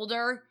got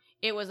older,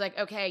 it was like,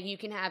 okay, you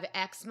can have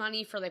X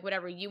money for, like,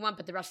 whatever you want,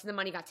 but the rest of the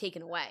money got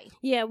taken away.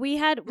 Yeah, we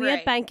had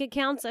bank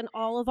accounts, and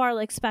all of our,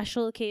 like,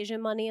 special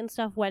occasion money and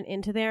stuff went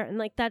into there, and,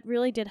 like, that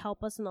really did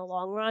help us in the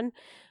long run.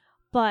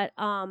 But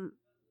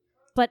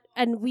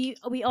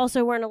we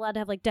also weren't allowed to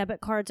have, like,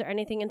 debit cards or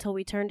anything until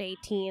we turned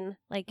 18.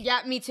 Like,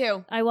 yeah, me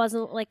too. I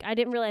wasn't, like, I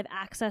didn't really have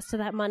access to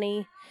that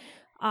money.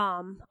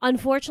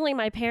 Unfortunately,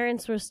 my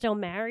parents were still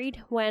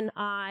married when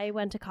I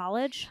went to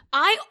college.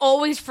 I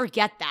always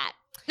forget that.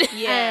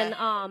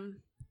 Yeah.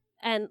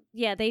 And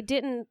yeah, they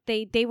didn't,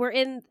 they were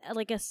in,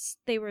 like,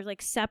 they were,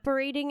 like,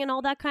 separating and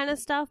all that kind of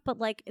stuff, but,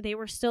 like, they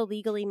were still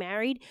legally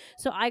married.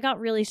 So I got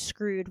really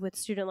screwed with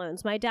student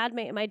loans. My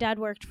dad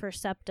worked for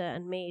SEPTA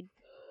and made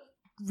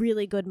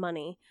really good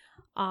money.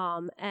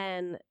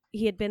 And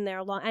he had been there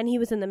a long, and he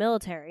was in the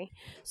military.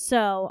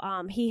 So,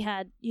 he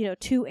had,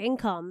 2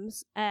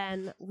 incomes,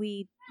 and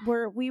we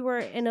were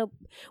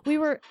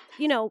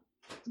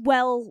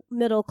well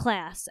middle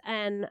class,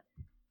 and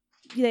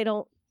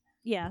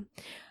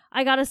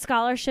I got a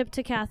scholarship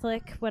to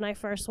Catholic when I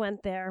first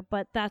went there,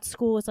 but that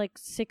school was like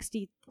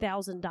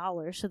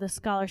 $60,000, so the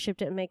scholarship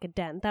didn't make a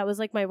dent. That was,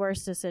 like, my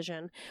worst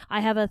decision.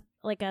 I have a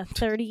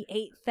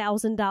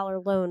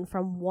 $38,000 loan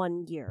from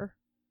 1 year.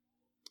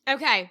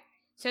 Okay,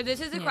 So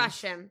this is a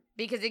question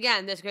because,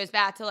 again, this goes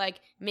back to,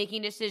 like,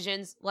 making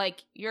decisions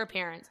like your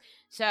parents.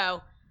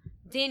 So,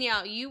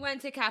 Danielle, you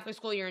went to Catholic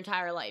school your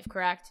entire life,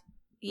 correct?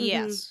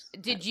 Yes.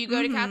 Did you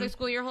go to Catholic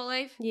school your whole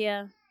life?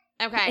 Yeah.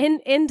 Okay.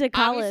 Into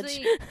college.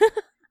 Obviously,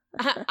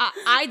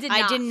 I did not.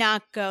 I did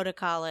not go to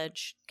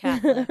college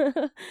Catholic.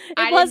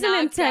 It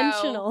wasn't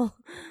intentional.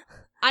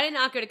 I did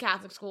not go to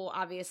Catholic school,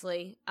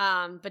 obviously,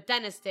 but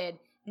Dennis did.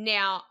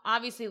 Now,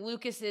 obviously,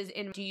 Lucas is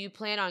in. Do you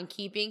plan on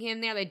keeping him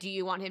there? Like, do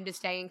you want him to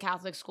stay in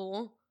Catholic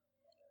school?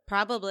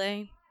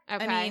 Probably.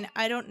 Okay. I mean,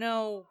 I don't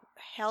know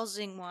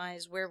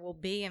housing-wise where we'll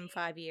be in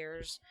 5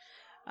 years.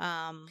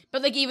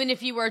 But, like, even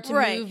if you were to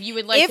Right. move, you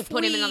would like If to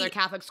put him in we- another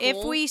Catholic school?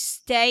 If we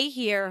stay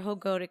here, he'll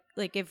go to,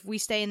 like, if we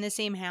stay in the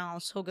same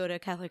house, he'll go to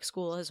Catholic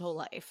school his whole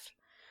life.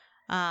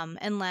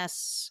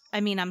 Unless, I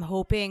mean, I'm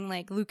hoping,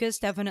 like, Lucas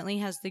definitely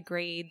has the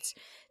grades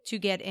to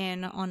get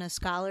in on a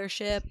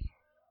scholarship.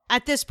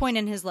 At this point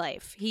in his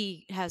life,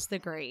 he has the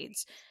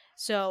grades.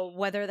 So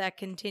whether that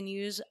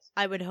continues,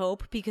 I would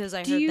hope, because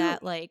I heard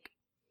that, like,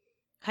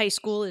 high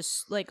school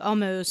is, like,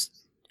 almost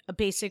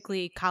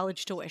basically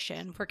college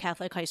tuition for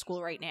Catholic high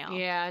school right now.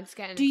 Yeah, it's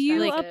getting Do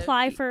you expensive.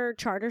 apply for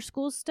charter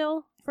schools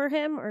still for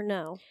him or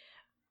no?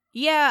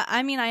 Yeah,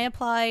 I mean, I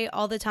apply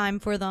all the time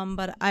for them,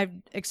 but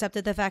I've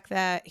accepted the fact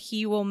that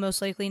he will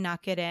most likely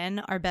not get in.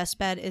 Our best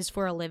bet is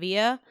for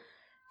Olivia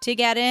to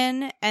get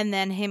in and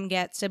then him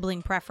get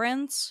sibling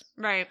preference.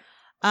 Right.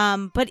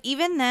 But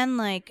even then,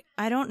 like,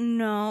 I don't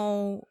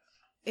know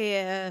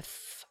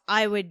if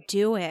I would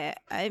do it.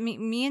 I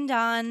mean, me and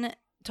Don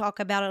talk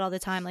about it all the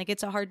time. Like,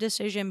 it's a hard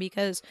decision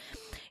because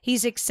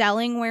he's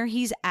excelling where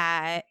he's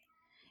at.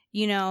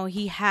 You know,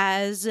 he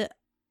has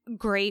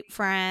great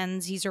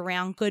friends. He's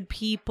around good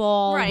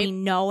people. Right. We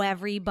know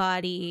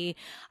everybody.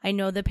 I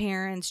know the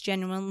parents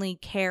genuinely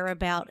care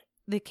about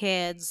the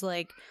kids.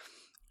 Like,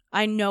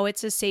 I know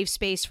it's a safe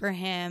space for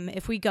him.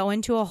 If we go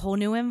into a whole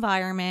new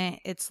environment,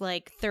 it's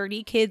like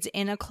 30 kids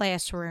in a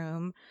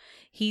classroom.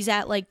 He's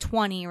at like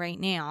 20 right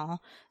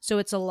now. So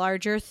it's a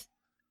larger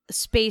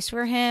space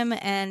for him.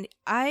 And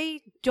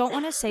I don't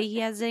want to say he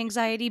has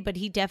anxiety, but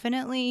he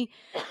definitely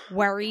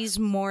worries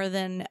more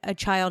than a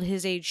child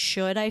his age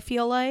should, I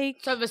feel like.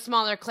 So the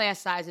smaller class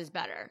size is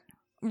better.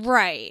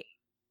 Right.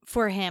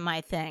 For him,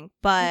 I think.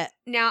 But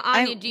Now,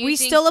 Anya, do you we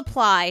think... still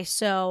apply,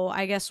 so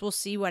I guess we'll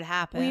see what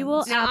happens. We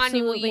will Now,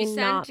 Anya, will you absolutely send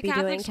not to be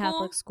Catholic doing school?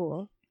 Catholic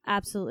school.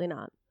 Absolutely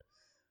not.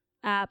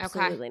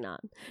 Absolutely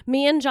not.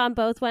 Me and John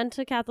both went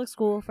to Catholic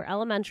school for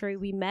elementary.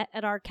 We met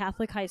at our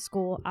Catholic high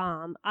school.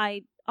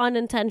 I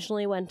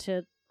unintentionally went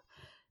to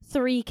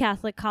 3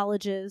 Catholic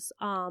colleges.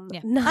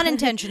 Yeah. not-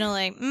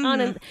 Unintentionally.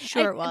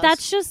 Sure it was.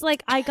 That's just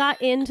like I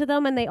got into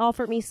them and they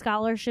offered me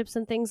scholarships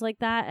and things like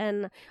that,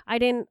 and I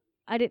didn't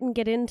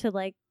get into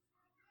like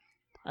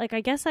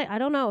I guess I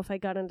don't know if I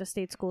got into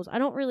state schools. I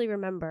don't really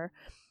remember.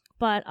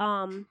 But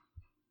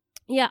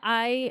yeah,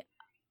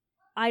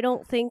 I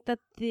don't think that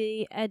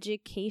the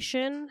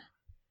education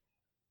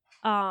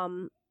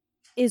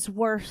is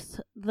worth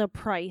the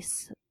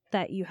price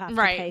that you have to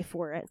Right. pay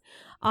for it.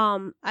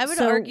 I would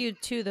so- argue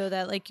too, though,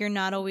 that like you're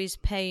not always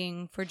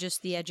paying for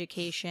just the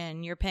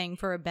education. You're paying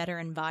for a better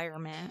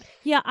environment.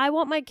 Yeah, I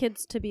want my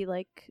kids to be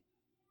like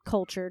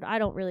cultured. I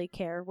don't really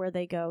care where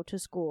they go to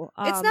school.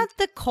 It's not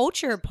the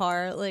culture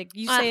part. Like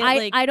you say,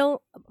 I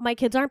don't. My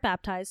kids aren't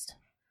baptized.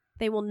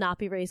 They will not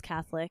be raised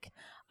Catholic.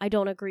 I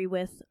don't agree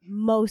with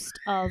most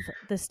of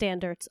the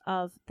standards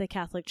of the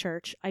Catholic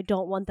Church. I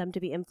don't want them to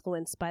be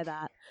influenced by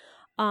that.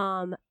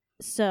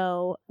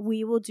 So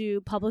we will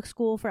do public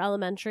school for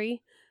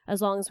elementary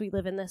as long as we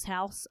live in this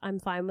house. I'm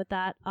fine with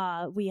that.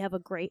 We have a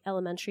great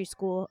elementary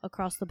school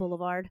across the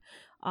boulevard.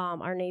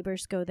 Our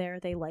neighbors go there.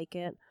 They like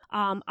it.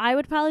 I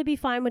would probably be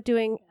fine with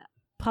doing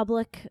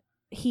public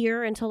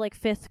here until like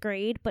 5th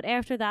grade. But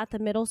after that, the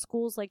middle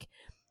schools, like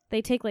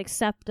they take like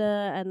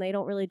SEPTA and they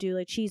don't really do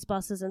like cheese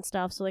buses and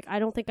stuff. So like I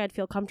don't think I'd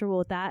feel comfortable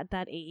with that at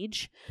that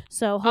age.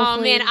 So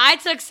hopefully, Oh, man, I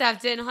took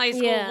SEPTA in high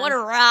school. Yeah. What a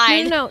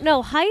ride.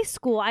 No, high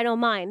school, I don't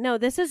mind. No,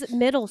 this is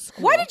middle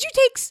school. Why did you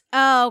take?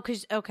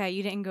 Because okay,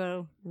 you didn't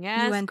go.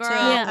 Yes, you went girl. to.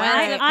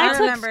 Yeah, Went I to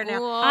took remember now.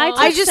 school. I took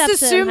I just SEPTA in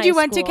assumed high you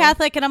went to school.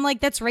 Catholic, and I'm like,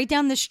 that's right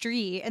down the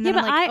street. And then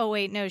Yeah, I'm but like, oh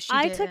wait, no,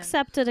 I didn't. took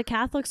SEPTA to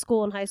Catholic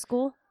school in high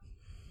school.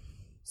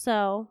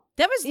 So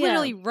That was yeah.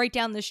 literally right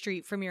down the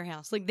street from your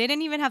house. Like they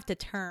didn't even have to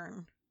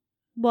turn.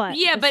 what?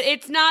 Yeah, but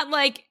it's not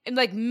like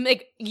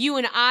you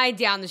and I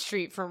down the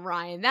street from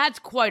Ryan. That's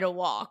quite a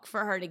walk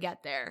for her to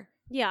get there.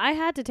 yeah, I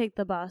had to take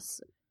the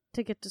bus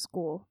to get to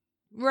school.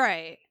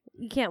 Right.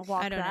 You can't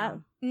walk I don't that.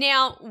 know.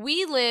 Now,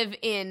 we live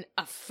in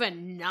a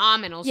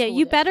phenomenal Yeah, school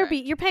you better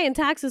district. be. You're paying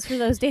taxes for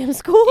those damn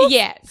schools.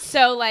 Yeah,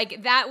 so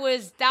like that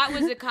was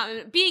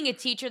being a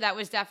teacher, that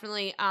was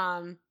definitely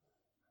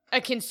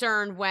a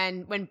concern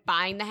when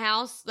buying the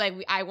house. Like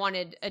I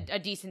wanted a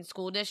decent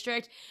school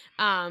district.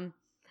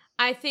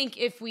 I think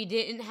if we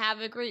didn't have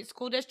a great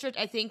school district,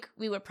 I think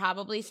we would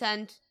probably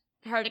send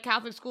her to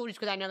Catholic school, just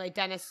because I know like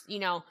Dennis, you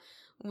know,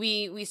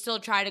 we still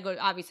try to go,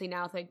 obviously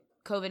now with like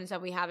COVID and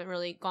stuff, we haven't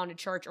really gone to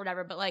church or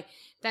whatever, but like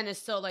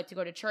Dennis still like to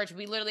go to church.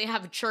 We literally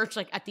have a church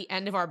like at the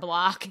end of our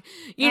block,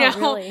 you know?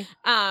 Really?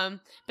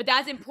 But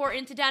that's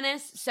important to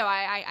Dennis. So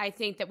I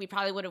think that we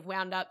probably would have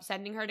wound up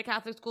sending her to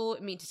Catholic school.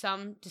 I mean, to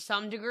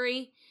some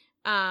degree.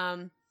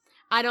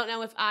 I don't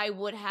know if I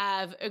would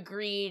have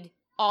agreed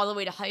all the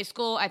way to high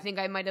school. I think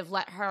I might have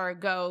let her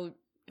go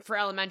for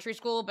elementary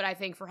school, but I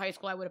think for high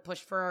school, I would have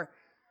pushed for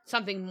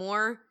something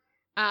more.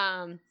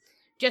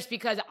 Just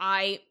because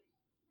I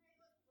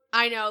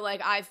know,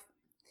 like, I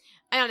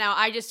don't know,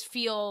 I just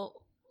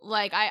feel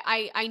like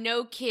I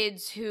know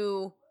kids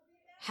who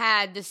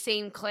had the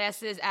same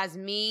classes as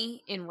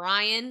me in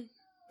Ryan,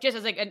 just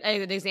as, like, an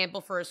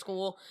example for a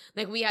school.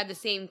 Like, we had the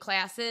same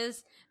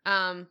classes,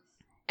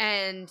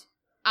 and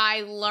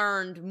I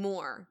learned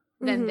more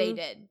than they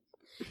did.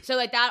 So,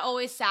 like, that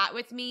always sat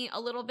with me a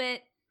little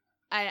bit.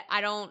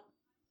 I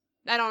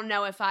don't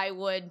know if I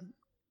would...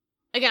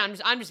 Again,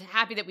 I'm just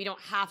happy that we don't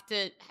have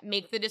to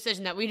make the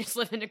decision that we just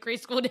live in a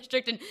great school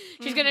district and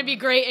she's going to be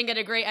great and get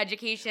a great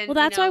education. Well,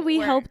 that's why we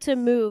hope to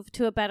move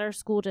to a better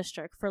school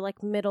district for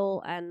like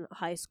middle and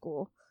high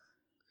school.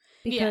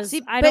 Because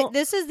but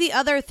this is the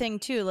other thing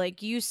too.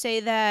 Like, you say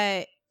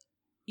that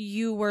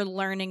you were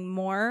learning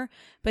more,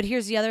 but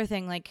here's the other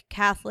thing. Like,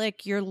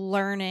 Catholic, you're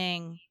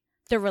learning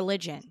the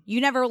religion. You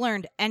never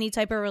learned any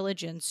type of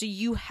religion, so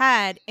you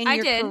had in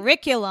your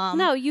curriculum.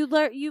 No, you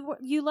learn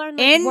like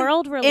in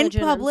world religion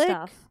in public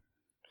and stuff.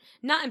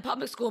 Not in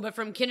public school, but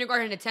from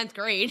kindergarten to 10th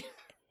grade.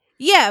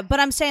 Yeah, but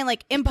I'm saying,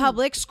 like, in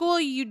public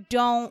school, you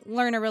don't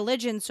learn a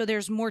religion, so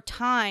there's more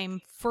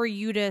time for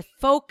you to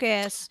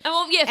focus.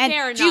 Oh, well, yeah,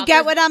 fair enough. Do you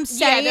get what I'm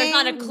saying? Yeah, there's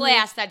not a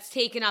class that's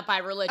taken up by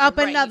religion.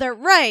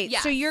 Right.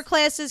 Yes. So your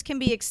classes can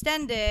be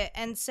extended,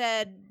 and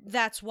said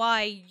that's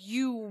why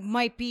you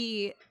might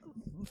be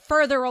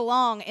further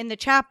along in the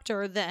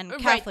chapter than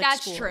Catholic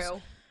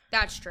schools.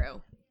 That's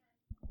true.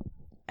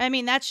 I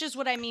mean, that's just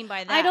what I mean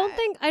by that.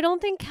 I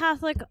don't think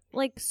Catholic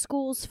like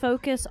schools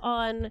focus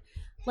on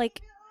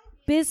like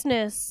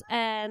business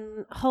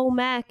and home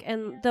ec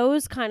and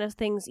those kind of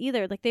things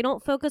either. Like, they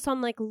don't focus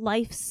on like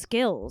life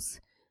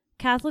skills.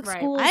 Catholic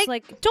schools,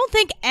 I don't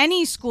think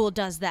any school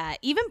does that.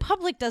 Even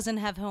public doesn't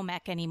have home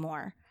ec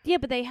anymore. Yeah,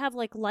 but they have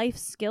like life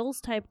skills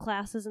type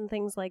classes and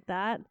things like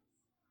that.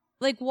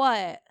 Like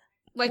what?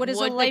 Like, what is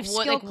wood, a life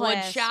like skill wood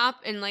class?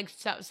 shop and like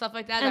stuff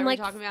like that and we're like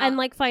talking about, and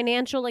like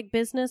financial like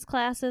business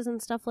classes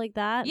and stuff like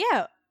that.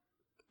 Yeah,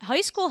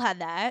 high school had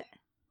that.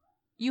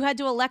 You had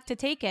to elect to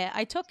take it.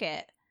 I took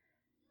it.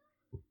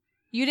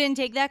 You didn't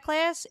take that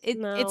class?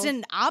 No. It's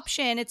an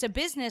option. It's a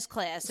business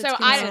class. So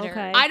Okay.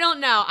 I don't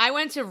know. I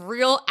went to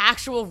real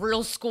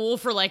school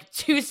for like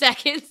 2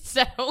 seconds,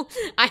 so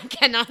I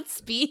cannot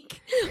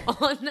speak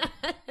on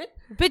that.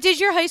 But did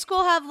your high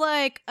school have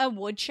like a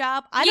wood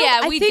shop?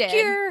 We think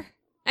did.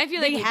 I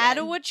feel like they had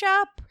a wood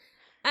shop.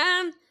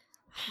 I'm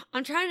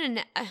trying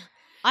to.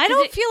 I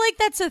don't feel like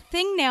that's a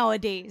thing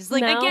nowadays.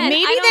 Like, No. Again,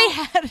 maybe they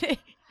had it.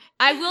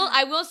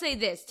 I will say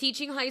this: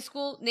 teaching high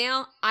school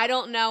now, I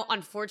don't know,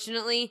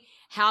 unfortunately,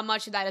 how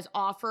much of that is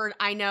offered.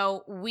 I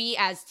know we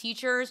as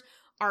teachers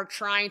are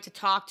trying to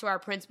talk to our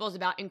principals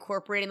about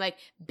incorporating like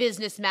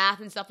business math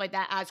and stuff like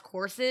that as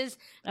courses.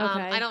 Okay.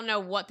 I don't know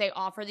what they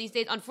offer these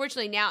days.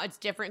 Unfortunately, now it's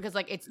different because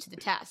like it's to the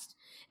test.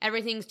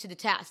 Everything's to the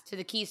test, to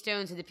the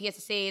keystones, to the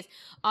PSSAs,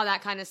 all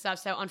that kind of stuff.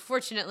 So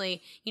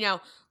unfortunately,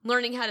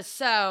 learning how to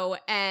sew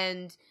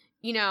and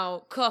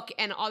cook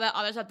and all that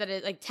other stuff that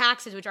is like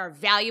taxes, which are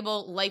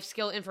valuable life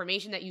skill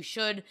information that you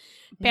should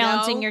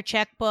Balancing know. your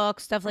checkbook,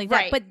 stuff like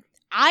Right. that. But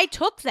I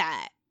took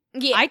that.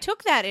 Yeah. I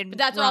took that in But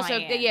that's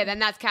Ryan. also, then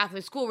that's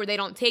Catholic school where they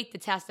don't take the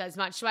test as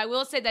much. So I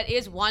will say that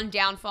is one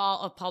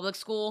downfall of public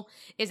school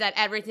is that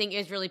everything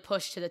is really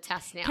pushed to the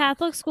test now.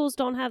 Catholic schools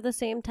don't have the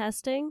same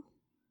testing.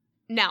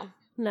 No.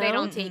 No, They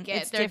don't take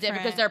it. It's They're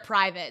different because different. they're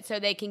private, so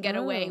they can get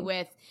away Oh.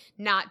 with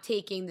not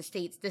taking the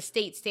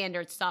state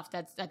standard stuff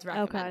that's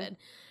recommended.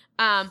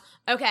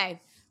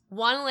 Okay.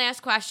 One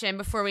last question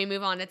before we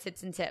move on to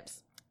tits and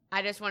tips.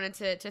 I just wanted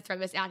to throw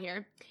this out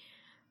here.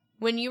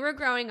 When you were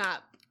growing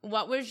up,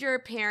 what was your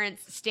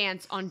parents'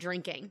 stance on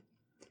drinking?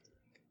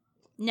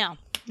 No,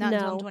 not No.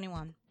 until I'm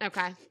 21.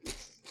 Okay.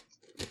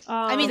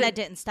 I mean, that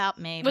didn't stop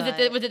me. Was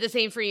but it the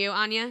same for you,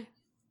 Anya?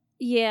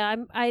 Yeah,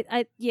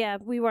 yeah,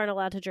 we weren't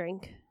allowed to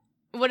drink.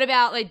 What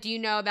about do you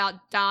know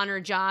about Don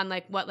or John?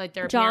 Like what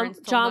their parents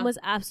told John them? was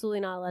absolutely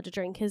not allowed to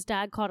drink. His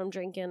dad caught him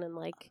drinking and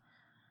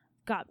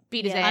got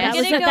Beat his yeah, ass. That I'm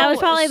was, gonna that was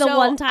go- probably the so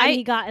one time I-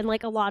 he got in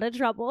a lot of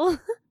trouble.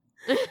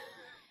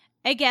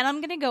 Again, I'm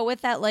going to go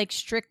with that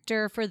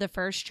stricter for the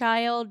first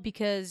child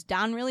because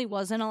Don really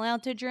wasn't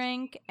allowed to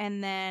drink.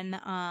 And then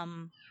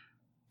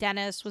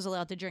Dennis was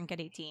allowed to drink at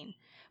 18.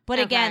 But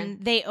Okay. again,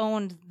 they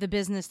owned the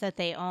business that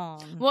they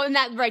own. Well, and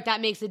that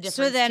makes a difference.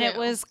 So then it too.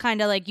 was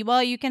kind of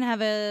you can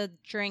have a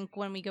drink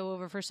when we go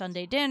over for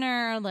Sunday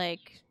dinner. if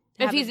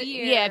have a he's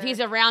beer. if he's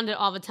around it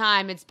all the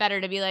time, it's better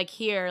to be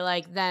here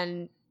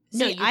than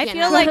no. See, You I can't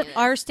feel have like it.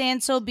 our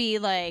stance will be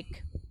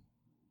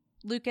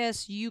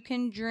Lucas, you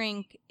can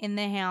drink in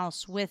the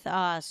house with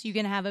us. You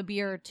can have a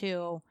beer or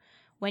two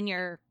when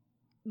you're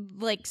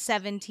like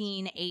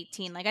 17,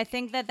 18. Like, I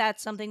think that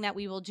that's something that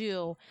we will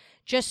do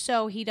just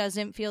so he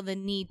doesn't feel the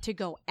need to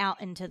go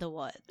out into the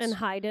woods. And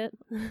hide it.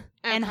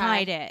 And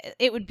hide it.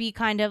 It would be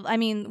kind of, I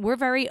mean, we're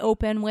very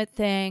open with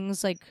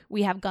things. Like,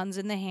 we have guns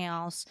in the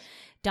house.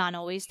 Don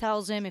always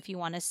tells him, if you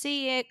want to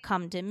see it,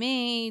 come to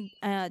me.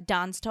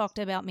 Don's talked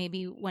about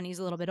maybe when he's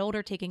a little bit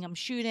older, taking him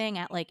shooting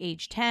at like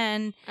age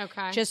 10.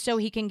 Okay. Just so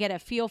he can get a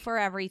feel for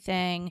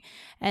everything.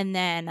 And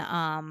then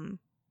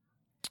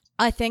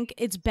I think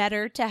it's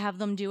better to have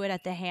them do it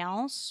at the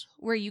house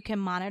where you can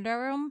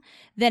monitor him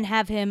than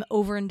have him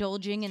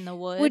overindulging in the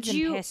woods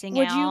and passing out.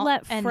 Would you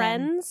let and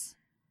friends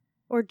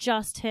or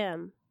just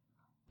him?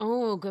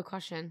 Oh, good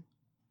question.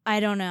 I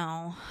don't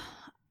know.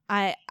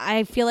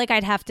 I feel like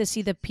I'd have to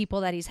see the people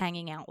that he's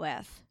hanging out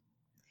with.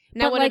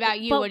 Now, But, what like, about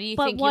you? but- What do you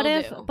but think what you'll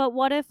if, do? But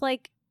what if,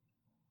 like,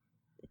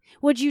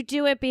 would you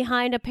do it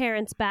behind a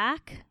parent's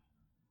back?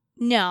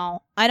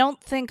 No, I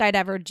don't think I'd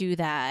ever do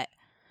that.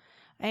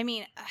 I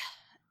mean,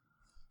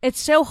 it's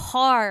so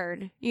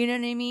hard. You know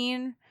what I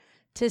mean?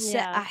 To say,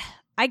 Yeah.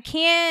 I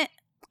can't.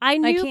 I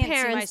knew can't see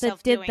parents that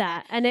myself did doing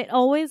that, and it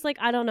always, like,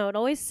 I don't know, it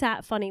always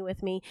sat funny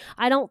with me.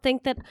 I don't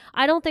think that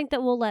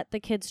we'll let the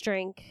kids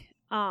drink.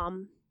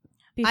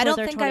 Before I don't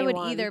they're think I would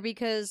 21. either,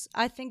 because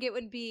I think it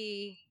would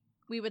be,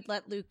 we would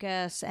let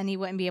Lucas, and he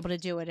wouldn't be able to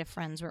do it if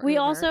friends were We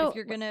over. also- if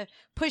you're gonna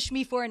push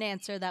me for an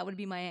answer, that would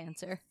be my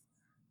answer.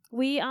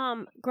 We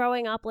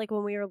growing up, like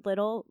when we were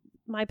little,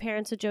 my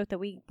parents would joke that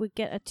we would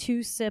get a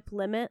 2-sip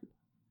limit.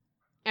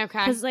 Okay.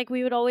 Because, like,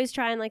 we would always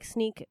try and, like,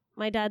 sneak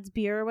my dad's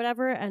beer or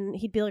whatever, and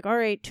he'd be like, all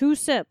right, 2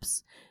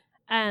 sips.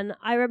 And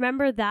I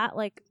remember that,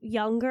 like,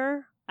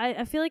 younger.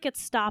 I feel like it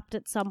stopped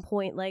at some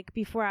point, like,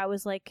 before I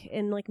was, like,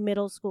 in, like,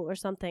 middle school or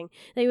something.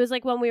 It was,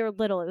 like, when we were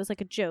little, it was,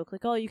 like, a joke.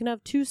 Like, oh, you can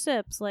have 2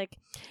 sips. Like,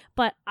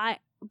 but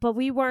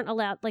we weren't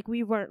allowed,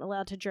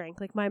 to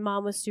drink. Like, my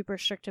mom was super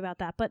strict about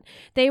that. But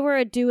they were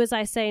a do as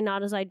I say,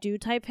 not as I do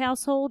type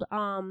household.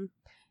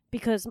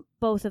 Because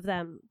both of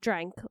them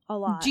drank a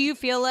lot. Do you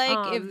feel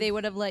like if Um, they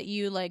would have let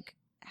you like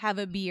have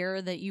a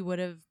beer, that you would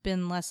have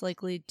been less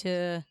likely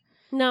to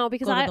No,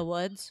 because go to the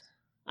woods?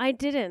 I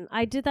didn't.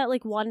 I did that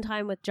like one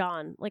time with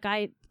John. Like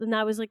and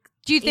I was like,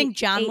 Do you think eight-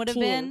 John would have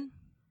 18. been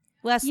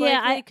less Yeah,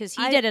 likely? Because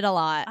he I- did it a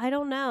lot. I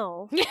don't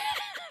know. He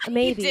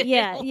Maybe. did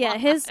Yeah, a yeah. lot.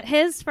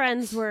 His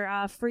friends were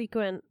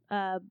frequent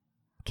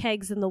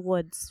kegs in the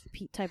woods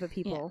type of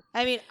people.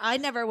 I mean, I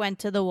never went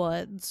to the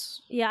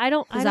woods Yeah, I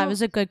don't. because I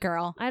was a good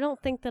girl. I don't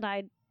think that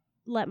I'd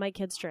let my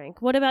kids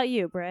drink. What about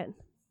you, Britt?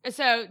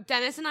 So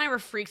Dennis and I were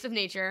freaks of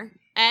nature,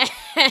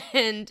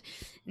 and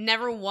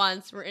never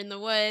once were in the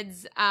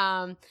woods.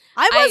 I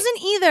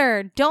wasn't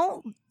either.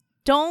 Don't.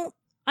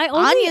 I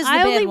Anya's the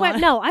bad went.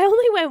 one. No, I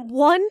only went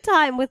one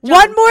time with John.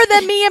 One more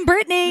than me and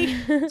Brittany.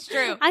 It's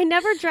true. I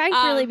never drank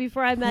really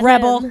before I met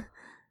Rebel. him.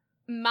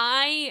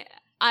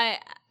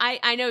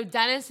 I know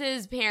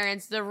Dennis's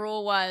parents, the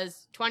rule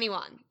was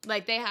 21.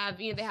 Like they have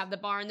the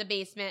bar in the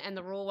basement, and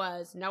the rule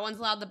was no one's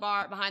allowed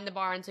behind the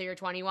bar until you're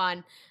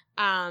 21.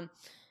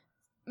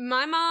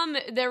 My mom,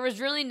 there was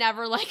really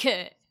never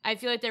I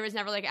feel like there was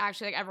never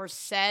actually ever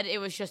said. It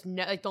was just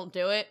no, don't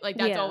do it. Like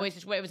that's always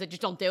just what it was. Like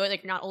just don't do it.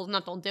 Like you're not old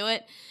enough, don't do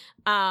it.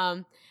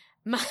 My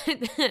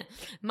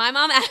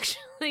mom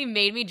actually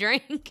made me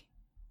drink.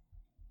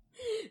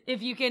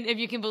 If you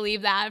can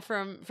believe that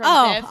from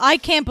Oh, fifth. I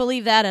can't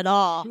believe that at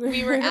all.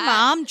 We were Your at-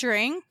 mom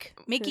drink,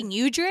 making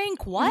you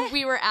drink. What?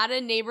 We were at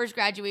a neighbor's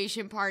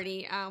graduation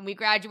party. We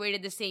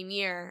graduated the same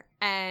year,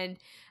 and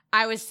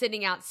I was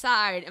sitting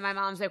outside, and my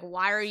mom's like,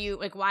 why are you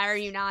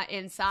not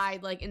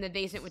inside, like, in the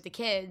basement with the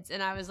kids?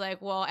 And I was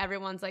like, well,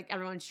 everyone's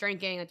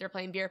drinking, like, they're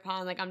playing beer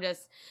pong, like, I'm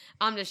just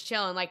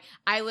chilling. Like,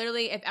 I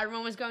literally, if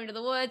everyone was going to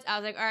the woods, I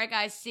was like, all right,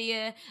 guys, see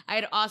ya. I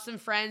had awesome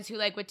friends who,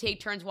 like, would take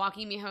turns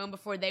walking me home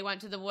before they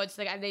went to the woods,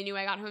 so, like, they knew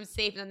I got home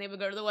safe, and then they would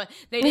go to the woods.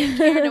 They didn't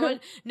care.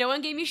 No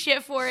one gave me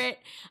shit for it.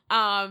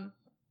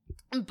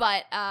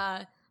 But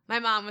my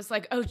mom was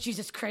like, oh,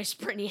 Jesus Christ,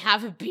 Brittany,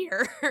 have a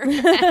beer.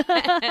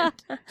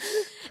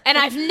 And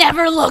I've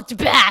never looked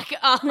back.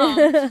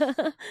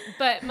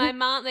 But my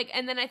mom, like,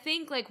 and then I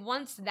think, like,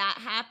 once that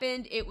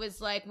happened, it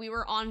was like we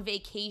were on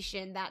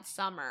vacation that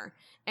summer.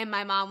 And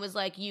my mom was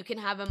like, you can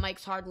have a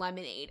Mike's Hard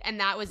Lemonade. And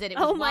that was it. It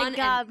was Oh my one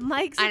God, and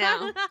Mike's. I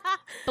know.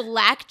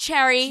 Black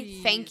cherry.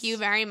 Jeez. Thank you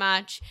very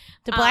much.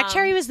 The black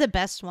cherry was the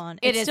best one.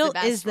 it is the still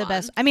best is the one.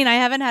 best. I mean, I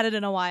haven't had it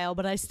in a while,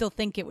 but I still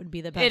think it would be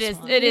the best. It is.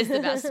 one. It is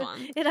the best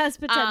one. It has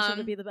potential to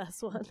Um, be the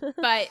best one.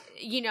 But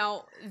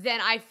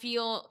then I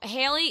feel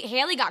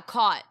Haley got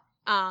caught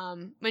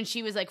when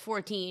she was like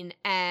 14,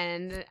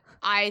 and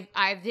I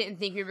didn't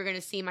think we were going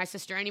to see my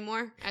sister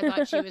anymore. I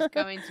thought she was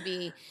going to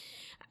be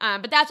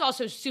but that's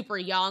also super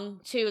young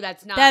too.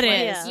 That's not That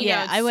like, is, you yeah,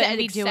 know, it's I wouldn't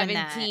be like doing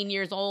 17 that.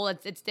 years old.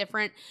 It's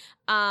different.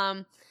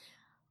 I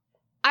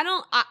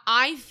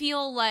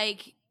feel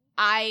like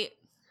I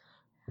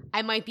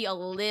might be a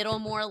little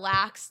more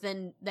lax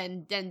than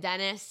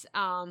Dennis.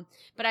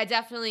 But I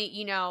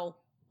definitely,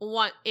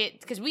 want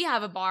it, because we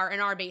have a bar in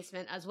our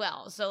basement as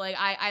well. So like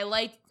I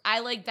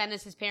like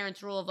Dennis's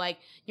parents' rule of like,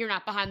 you're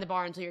not behind the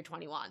bar until you're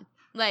 21.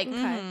 Like,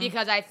 Okay.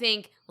 because I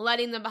think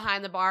letting them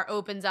behind the bar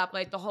opens up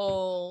like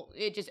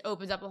it just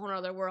opens up a whole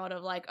other world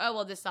of like, oh,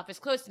 well, this stuff is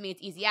close to me.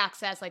 It's easy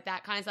access, like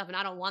that kind of stuff. And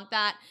I don't want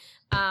that.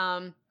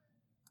 I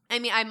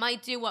mean, I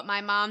might do what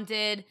my mom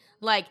did,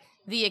 like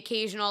the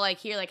occasional, like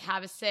here, like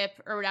have a sip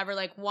or whatever,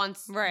 like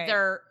once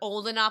they're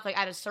old enough, like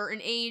at a certain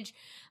age.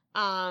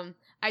 I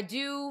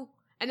do.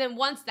 And then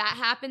once that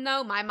happened,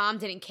 though, my mom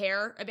didn't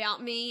care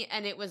about me.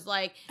 And it was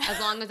like,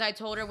 as long as I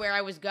told her where I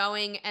was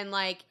going and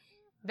like,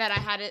 that I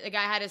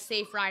had a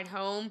safe ride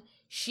home,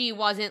 she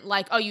wasn't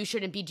like, oh, you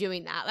shouldn't be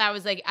doing that. I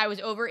was like, I was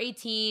over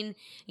 18.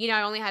 You know,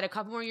 I only had a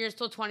couple more years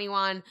till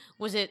 21.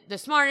 Was it the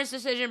smartest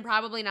decision?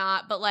 Probably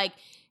not. But like,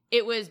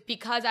 it was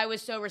because I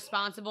was so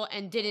responsible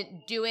and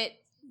didn't do it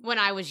when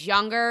I was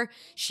younger.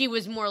 She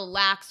was more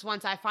lax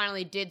once I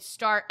finally did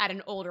start at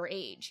an older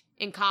age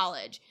in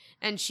college.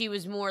 And she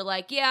was more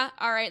like, yeah,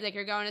 all right, like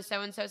you're going to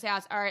so-and-so's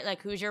house. All right,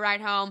 like who's your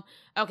ride home?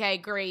 Okay,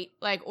 great.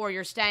 Like, or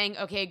you're staying.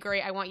 Okay,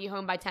 great. I want you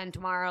home by 10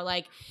 tomorrow.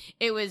 Like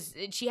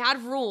she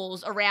had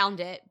rules around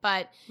it,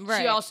 but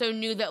she also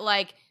knew that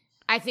like,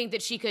 I think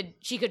that she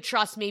could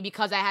trust me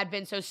because I had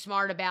been so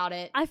smart about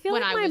it. I feel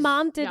like my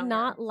mom did younger.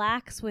 not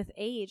lax with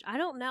age. I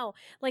don't know.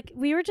 Like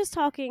we were just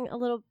talking a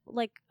little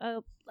like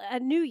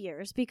at New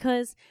Year's,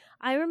 because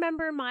I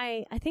remember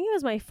I think it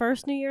was my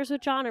first New Year's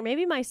with John, or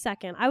maybe my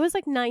second. I was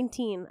like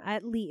 19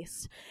 at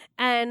least.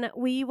 And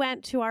we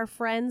went to our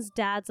friend's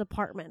dad's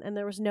apartment and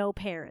there was no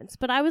parents.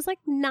 But I was like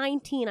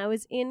 19. I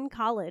was in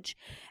college.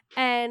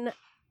 And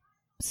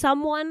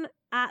someone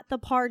at the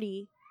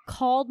party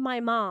called my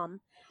mom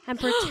and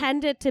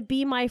pretended to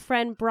be my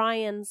friend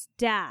Brian's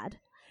dad,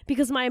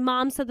 because my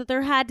mom said that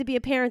there had to be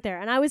a parent there,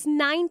 and I was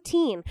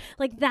 19.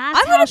 Like that's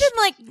I would have been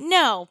like,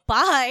 no,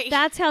 bye.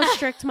 That's how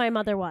strict my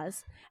mother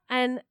was,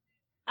 and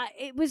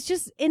it was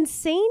just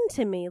insane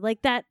to me.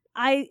 Like that,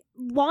 why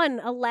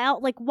wasn't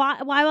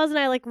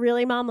I like,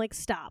 really, Mom? Like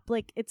stop,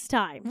 like it's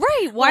time.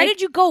 Right? Why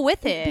did you go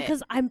with it?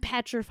 Because I'm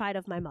petrified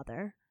of my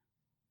mother.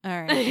 All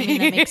right, I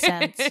mean that makes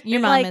sense. Your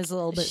mom is a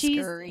little bit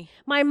scary.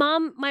 My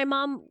mom,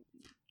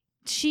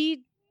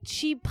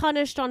 she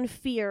punished on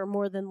fear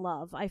more than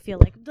love. I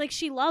feel like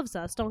she loves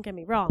us, don't get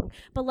me wrong,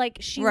 but like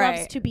she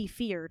loves to be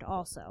feared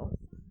also.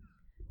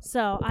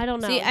 So I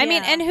don't know. See, I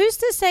mean, and who's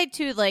to say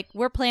too, like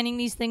we're planning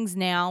these things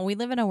now. We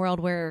live in a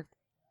world where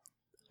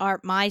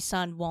my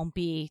son won't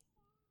be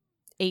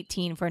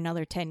 18 for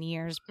another 10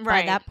 years.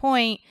 By that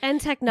point,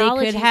 and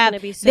technology is going to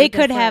be so they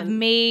different. could have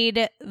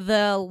made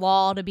the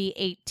law to be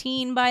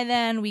 18 by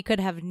then. We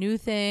could have new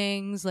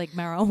things like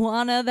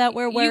marijuana that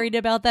we're worried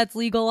about that's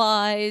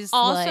legalized.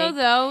 Also, like,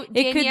 though, Danielle,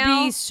 it could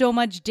be so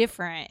much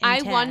different.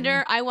 I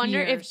wonder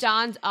years. if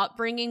Don's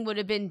upbringing would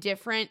have been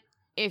different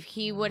if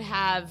he would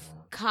have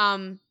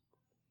come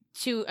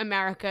to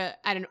America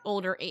at an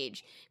older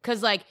age,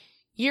 because like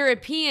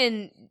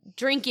European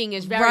drinking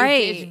is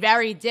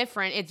very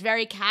different. It's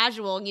very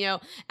casual. You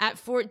know, at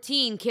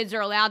 14, kids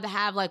are allowed to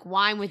have like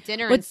wine with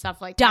dinner and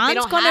stuff like that. Don's they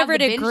don't gone have over the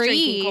to binge drinking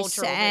Greece,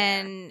 culture over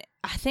and there.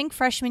 I think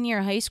freshman year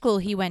of high school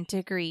he went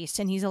to Greece,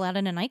 and he's allowed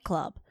in a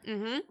nightclub.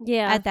 Mm-hmm.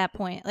 Yeah, at that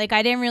point, like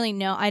I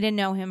didn't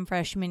know him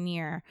freshman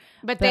year,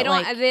 but they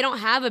don't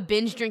have a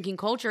binge drinking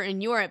culture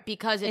in Europe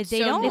because it's so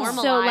normalized.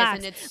 It's so lax.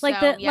 And it's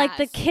like like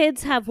the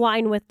kids have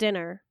wine with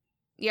dinner.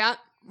 Yeah.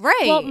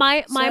 Right. Well,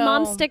 my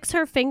mom sticks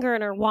her finger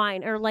in her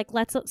wine, or like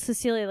lets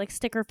Cecilia like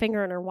stick her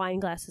finger in her wine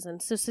glasses,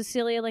 and so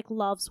Cecilia like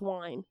loves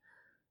wine.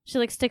 She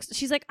like sticks.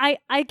 She's like,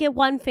 I get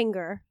one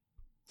finger.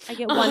 I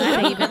get one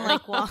finger. Even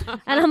like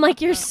one. And I'm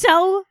like, you're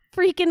so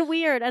freaking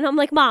weird. And I'm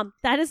like, Mom,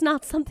 that is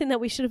not something that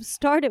we should have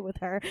started with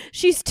her.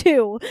 She's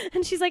 2,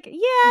 and she's like,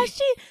 yeah,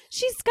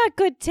 she's got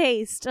good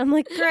taste. I'm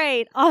like,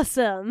 great,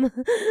 awesome.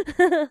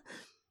 All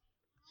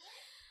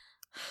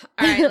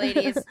right,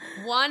 ladies.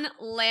 One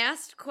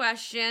last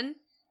question.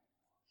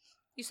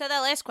 You said that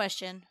last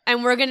question.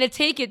 And we're going to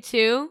take it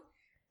to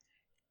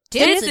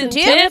Tits and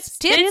tips,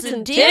 tits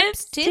and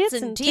tips, tits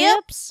and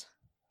tips.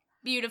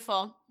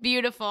 Beautiful.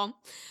 Beautiful.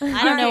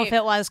 I don't know if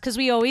it was, because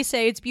we always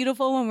say it's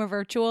beautiful when we're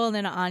virtual, and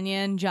then Anya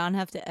and John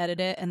have to edit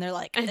it, and they're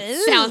like,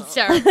 it sounds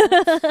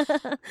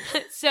terrible.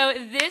 So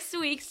this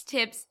week's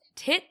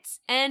tits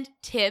and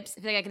tips,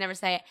 I feel like I can never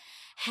say it.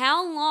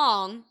 How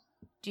long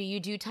do you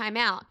do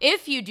timeout?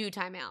 If you do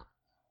timeout.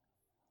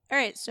 All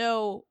right,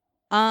 so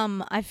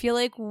I feel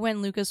like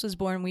when Lucas was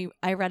born,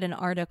 I read an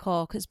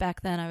article, because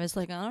back then I was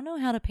like, I don't know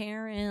how to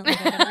parent.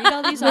 Like, I gotta read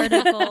all these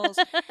articles,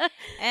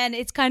 and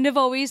it's kind of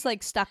always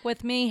like stuck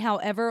with me.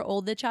 However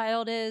old the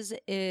child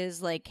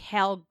is like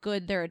how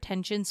good their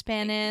attention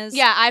span is.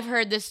 Yeah, I've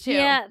heard this too.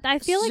 Yeah, I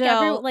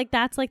feel like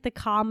that's like the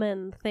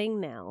common thing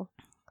now.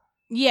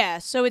 Yeah,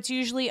 so it's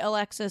usually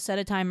Alexa set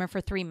a timer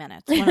for 3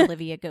 minutes when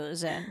Olivia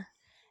goes in.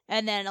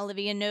 And then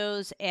Olivia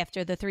knows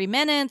after the 3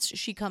 minutes,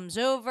 she comes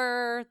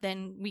over,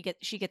 then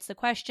she gets the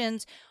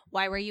questions.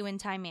 Why were you in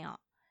timeout?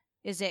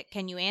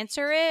 Can you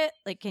answer it?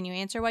 Like, can you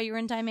answer why you were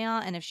in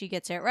timeout? And if she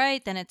gets it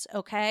right, then it's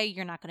okay.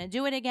 You're not going to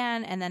do it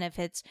again. And then if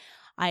it's,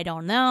 I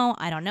don't know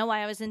why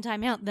I was in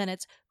timeout, then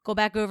it's go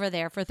back over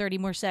there for 30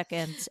 more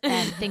seconds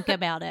and think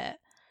about it.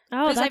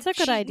 Oh, that's a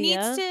good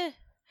idea.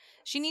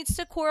 She needs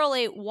to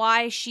correlate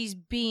why she's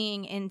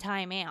being in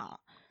timeout.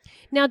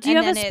 Now, do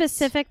you have a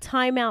specific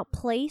timeout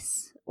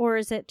place, or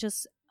is it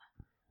just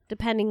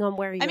depending on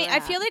where you're I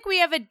feel like we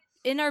have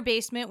in our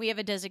basement, we have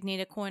a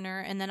designated corner,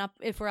 and then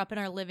if we're up in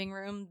our living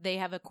room, they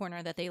have a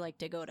corner that they like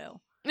to go to.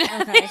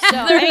 Okay,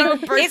 so their own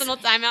personal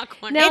timeout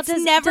corner. Now, it's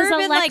never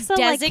been Alexa,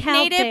 like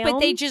designated, but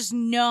they just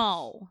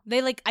know.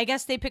 They I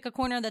guess they pick a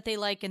corner that they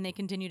like, and they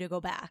continue to go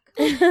back.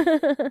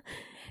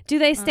 Do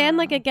they stand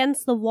like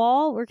against the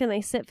wall, or can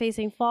they sit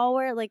facing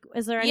forward? Like,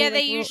 is there any? Yeah,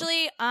 they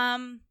usually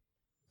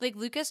like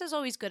Lucas was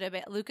always good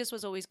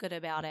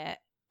about it.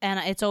 And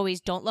it's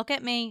always, don't look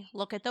at me,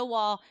 look at the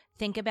wall,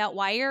 think about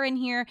why you're in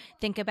here,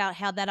 think about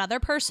how that other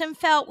person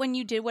felt when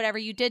you did whatever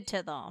you did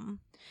to them.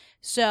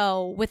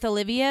 So with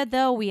Olivia,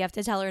 though, we have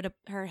to tell her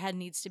her head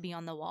needs to be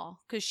on the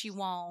wall because she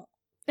won't.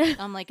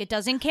 I'm like, it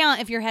doesn't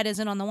count if your head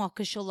isn't on the wall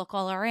because she'll look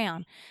all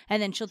around.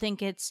 And then she'll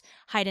think it's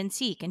hide and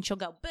seek and she'll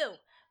go, boo.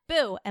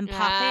 Boo, and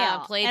pop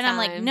out. Playtime. And I'm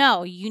like,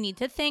 no, you need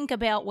to think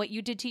about what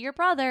you did to your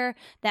brother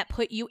that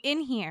put you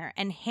in here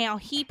and how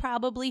he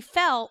probably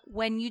felt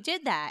when you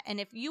did that.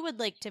 And if you would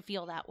like to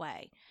feel that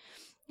way.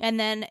 And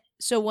then,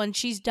 so when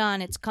she's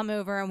done, it's come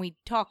over and we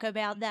talk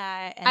about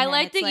that. And I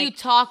like that you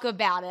talk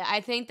about it.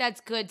 I think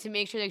that's good to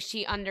make sure that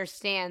she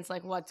understands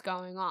like what's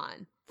going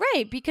on.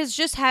 Right, because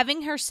just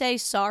having her say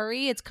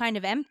sorry, it's kind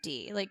of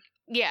empty. Like,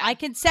 yeah, I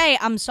could say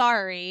I'm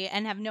sorry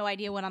and have no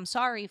idea what I'm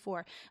sorry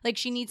for. Like,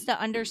 she needs to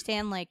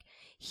understand, like,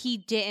 he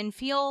didn't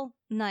feel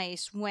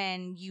nice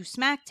when you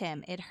smacked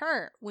him. It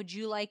hurt. Would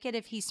you like it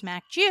if he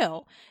smacked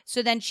you?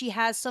 So then she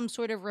has some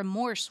sort of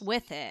remorse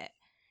with it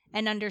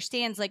and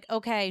understands, like,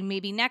 okay,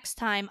 maybe next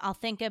time I'll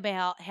think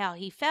about how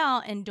he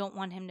felt and don't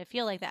want him to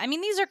feel like that. I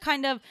mean, these are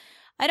kind of,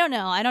 I don't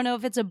know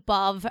if it's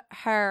above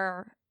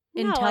her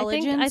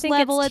intelligence I think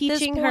level it's at this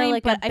teaching point, her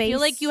like but a I feel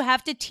like base. you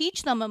have to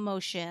teach them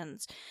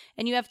emotions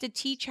and you have to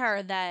teach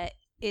her that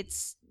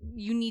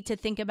you need to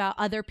think about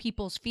other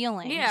people's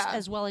feelings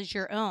as well as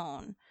your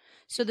own.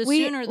 So the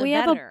sooner the better. We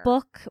have a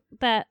book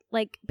that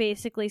like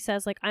basically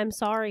says like I'm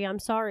sorry,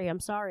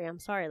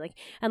 like,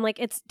 and like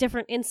it's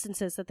different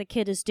instances that the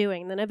kid is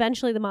doing. And then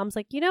eventually the mom's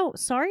like,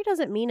 sorry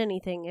doesn't mean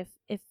anything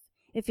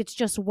if it's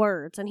just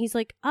words. And he's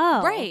like,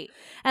 oh. Right.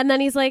 And then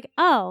he's like,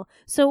 oh,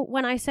 so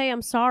when I say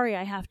I'm sorry,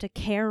 I have to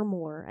care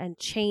more and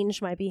change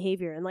my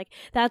behavior. And like,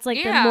 that's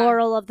like the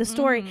moral of the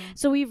story.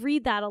 So we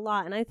read that a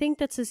lot. And I think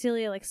that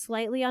Cecilia like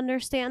slightly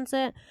understands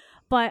it,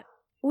 but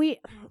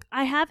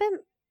I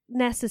haven't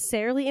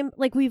necessarily,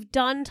 like we've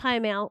done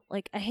timeout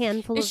like a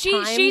handful of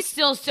times. She's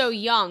still so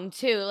young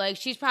too. Like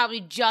she's probably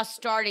just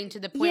starting to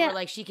the point where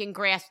like she can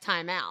grasp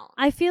timeout.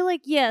 I feel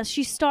like,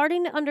 she's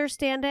starting to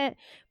understand it,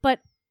 but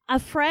a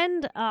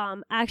friend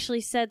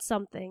actually said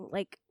something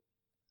like,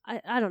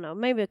 I don't know,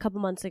 maybe a couple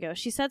months ago.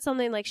 She said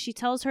something like she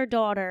tells her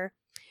daughter,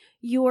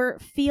 your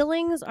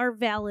feelings are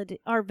valid,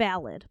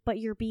 but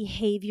your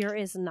behavior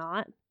is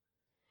not.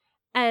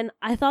 And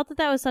I thought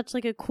that was such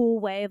like a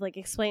cool way of like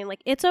explaining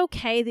like it's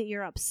okay that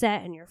you're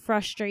upset and you're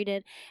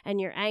frustrated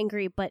and you're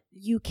angry, but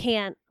you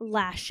can't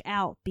lash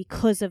out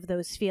because of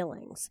those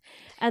feelings.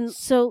 And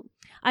so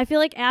I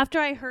feel like after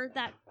I heard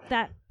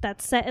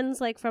that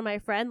sentence like from my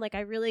friend, like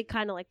I really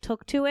kind of like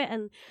took to it,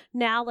 and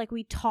now like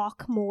we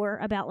talk more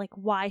about like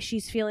why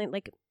she's feeling,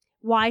 like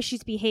why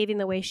she's behaving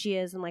the way she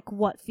is, and like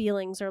what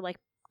feelings are like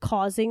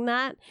causing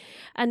that.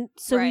 And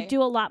so we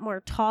do a lot more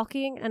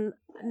talking and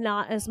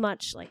not as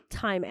much like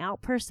time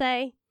out per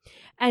se.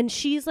 And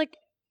she's like,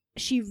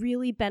 she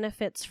really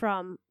benefits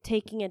from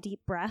taking a deep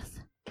breath.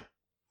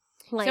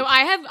 Like, so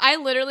I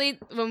literally,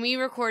 when we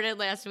recorded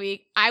last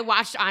week, I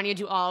watched Anya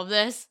do all of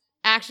this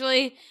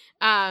actually.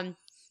 And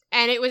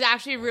it was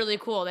actually really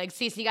cool. Like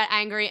Cece got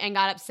angry and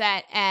got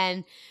upset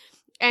and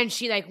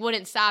she like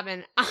wouldn't stop,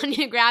 and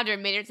Anya grabbed her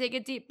and made her take a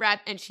deep breath,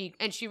 and she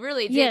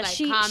really did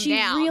calm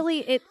down.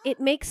 Really, it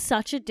makes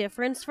such a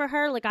difference for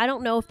her. Like I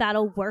don't know if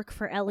that'll work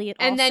for Elliot.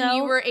 And also. then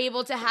you were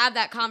able to have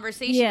that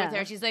conversation with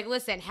her. She's like,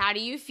 listen, how do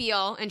you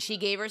feel? And she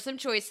gave her some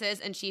choices,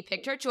 and she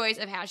picked her choice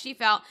of how she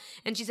felt,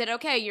 and she said,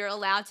 okay, you're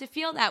allowed to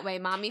feel that way.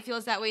 Mommy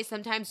feels that way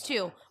sometimes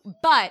too,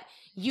 but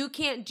you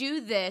can't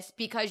do this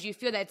because you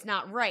feel that it's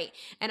not right.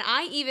 And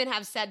I even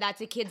have said that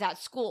to kids at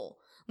school.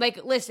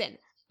 Like, listen,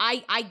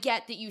 I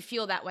get that you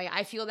feel that way.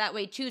 I feel that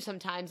way too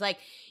sometimes. Like,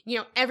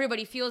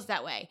 everybody feels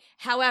that way.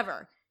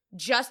 However,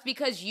 just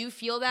because you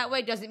feel that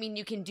way doesn't mean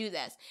you can do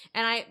this.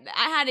 And I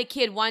had a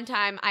kid one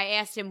time, I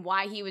asked him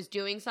why he was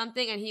doing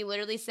something, and he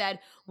literally said,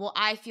 well,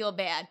 I feel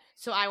bad,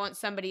 so I want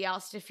somebody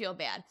else to feel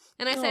bad.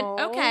 And I said,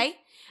 okay.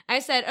 I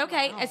said,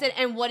 okay. Wow. I said,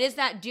 and what is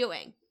that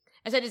doing?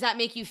 I said, does that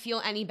make you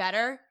feel any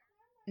better?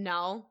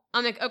 No.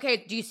 I'm like, okay,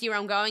 do you see where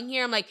I'm going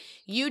here? I'm like,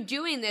 you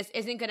doing this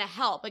isn't going to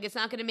help. Like, it's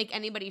not going to make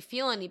anybody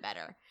feel any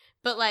better.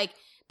 But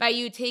by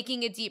you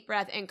taking a deep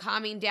breath and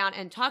calming down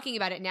and talking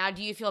about it. Now,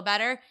 do you feel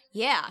better?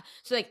 Yeah.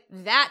 So like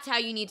that's how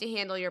you need to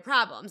handle your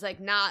problems. Like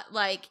not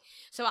like,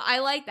 so I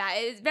like that.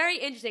 It's very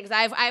interesting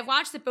because I've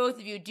watched the both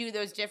of you do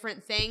those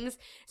different things.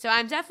 So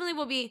I'm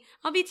definitely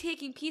I'll be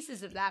taking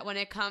pieces of that when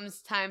it comes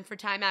time for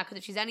time out. Because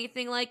if she's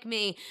anything like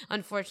me,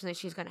 unfortunately,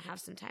 she's going to have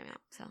some time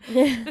out. So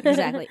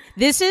Exactly.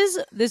 This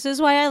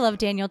is why I love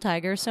Daniel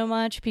Tiger so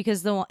much,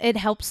 because it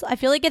helps. I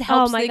feel like it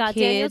helps the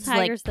kids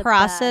like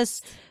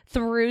process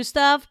through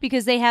stuff,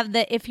 because they have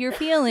the, if you're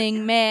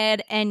feeling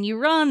mad and you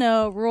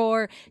wanna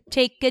roar,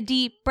 take a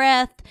deep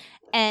breath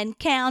and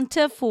count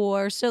to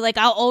 4. So like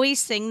I'll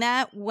always sing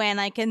that when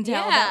I can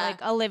tell that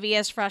like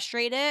Olivia's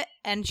frustrated,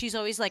 and she's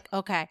always like,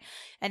 okay,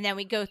 and then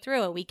we go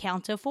through it, we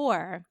count to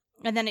 4,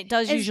 and then it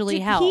does usually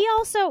help. He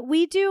also,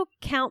 we do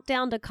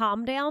countdown to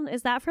calm down.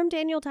 Is that from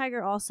Daniel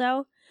Tiger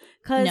also?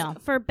 Because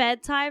for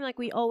bedtime, like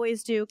we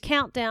always do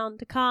countdown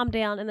to calm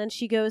down, and then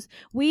she goes,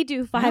 we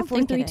do 5,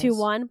 4, 3, 2,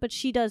 1, but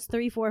she does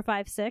 3, 4,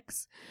 5,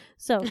 6.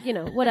 So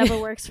whatever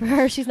works for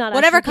her. She's not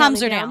whatever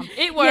calms her down.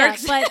 It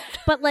works. Yeah,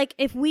 but like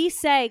if we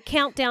say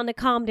countdown to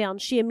calm down,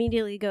 she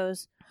immediately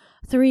goes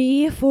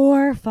 3,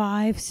 4,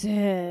 5,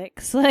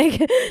 6,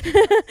 like,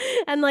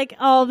 and like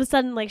all of a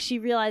sudden, like she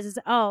realizes,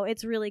 oh,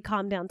 it's really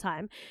calm down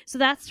time. So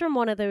that's from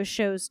one of those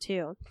shows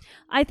too.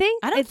 I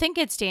don't think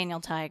it's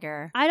Daniel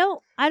Tiger. I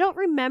don't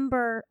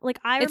remember. Like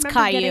I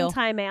remember getting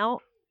time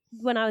out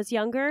when I was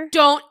younger.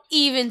 Don't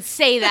even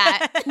say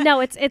that.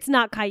 No, it's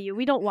not Caillou.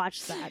 We don't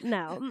watch that.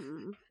 No,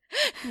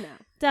 no,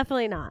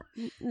 definitely not.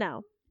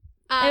 No,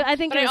 I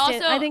think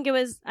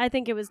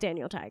it was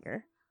Daniel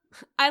Tiger.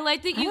 I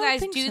like that you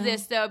guys do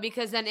this though,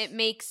 because then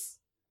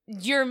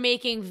you're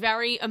making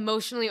very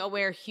emotionally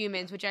aware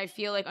humans, which I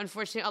feel like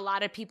unfortunately a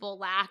lot of people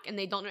lack, and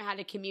they don't know how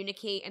to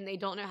communicate and they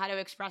don't know how to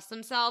express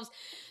themselves.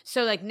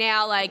 So like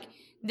now, like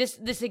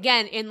this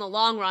again, in the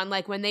long run,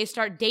 like when they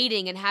start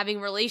dating and having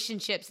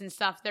relationships and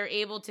stuff, they're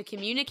able to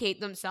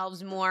communicate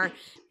themselves more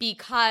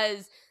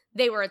because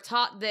they were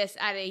taught this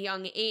at a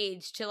young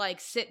age to like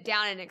sit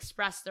down and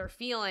express their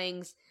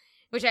feelings,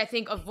 which I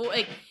think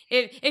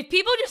if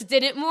people just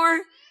did it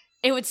more,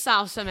 it would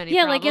solve so many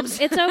problems.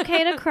 Like it's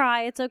okay to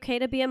cry, it's okay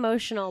to be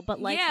emotional, but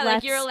like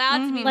like you're allowed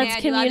to be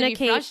mad, you're allowed to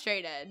be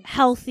frustrated.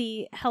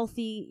 Healthy,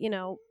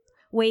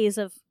 ways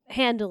of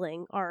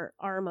handling our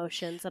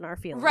emotions and our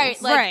feelings.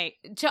 Right, like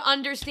to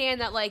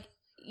understand that like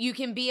you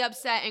can be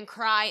upset and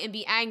cry and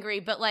be angry,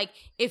 but like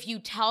if you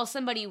tell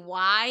somebody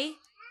why,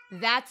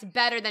 that's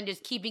better than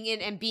just keeping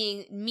it and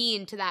being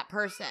mean to that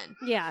person.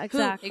 Yeah,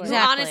 exactly. Who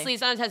honestly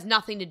sometimes has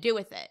nothing to do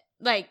with it.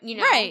 Like,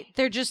 Right.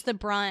 They're just the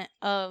brunt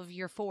of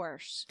your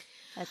force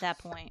at that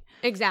point.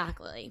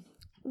 Exactly.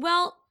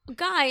 Well,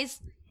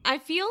 guys, I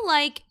feel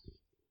like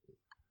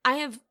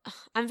I'm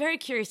very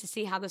curious to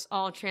see how this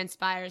all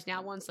transpires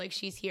now once like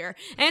she's here.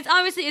 And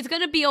it's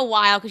going to be a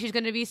while because she's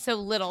going to be so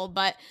little,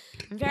 but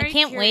I'm very I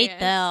can't curious. wait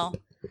though.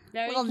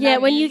 Yeah,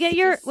 when you get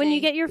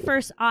your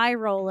first eye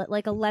roll at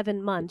like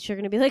 11 months, you're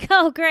gonna be like,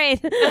 "Oh, great,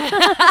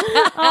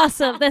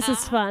 awesome, this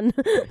is fun."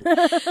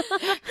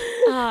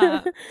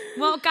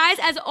 Well, guys,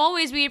 as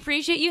always, we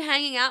appreciate you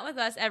hanging out with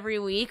us every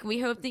week.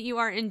 We hope that you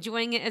are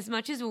enjoying it as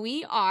much as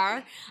we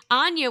are.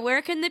 Anya,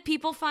 where can the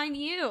people find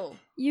you?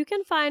 You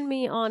can find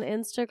me on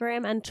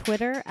Instagram and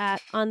Twitter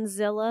at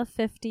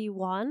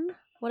Unzilla51.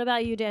 What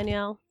about you,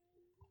 Danielle?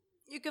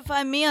 You can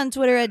find me on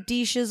Twitter at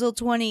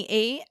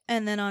dshizzle28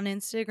 and then on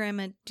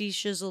Instagram at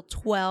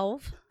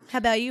dshizzle12. How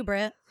about you,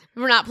 Brett?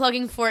 We're not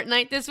plugging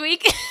Fortnite this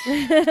week. No,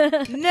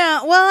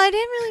 well, I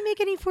didn't really make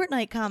any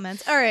Fortnite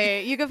comments. All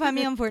right, you can find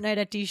me on Fortnite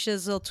at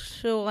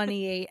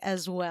dshizzle28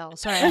 as well.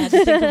 Sorry, I had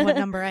to think of what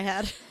number I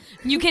had.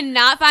 You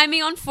cannot find me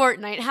on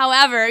Fortnite.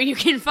 However, you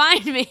can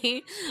find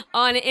me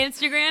on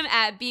Instagram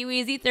at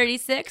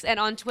bweezy36 and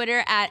on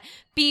Twitter at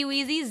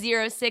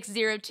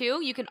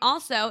bweezy0602. You can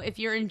also, if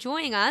you're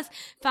enjoying us,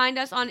 find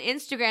us on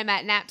Instagram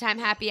at Naptime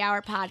Happy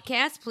Hour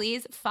Podcast.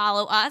 Please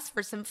follow us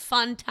for some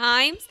fun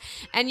times.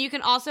 And you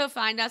can also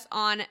find us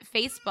on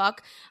Facebook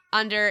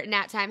under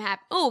Naptime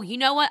Happy. Oh, you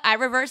know what? I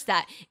reversed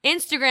that.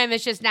 Instagram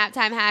is just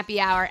Naptime Happy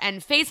Hour,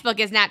 and Facebook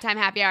is Naptime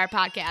Happy Hour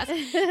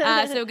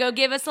Podcast. So go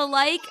give us a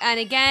like.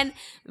 And again,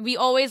 we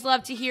always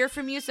love to hear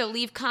from you. So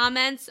leave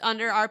comments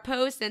under our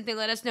posts and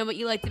let us know what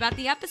you liked about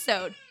the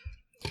episode.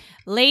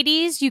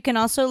 Ladies, you can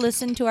also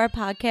listen to our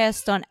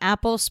podcast on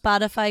Apple,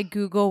 Spotify,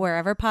 Google,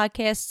 wherever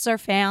podcasts are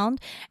found.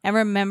 And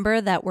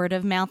remember that word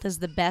of mouth is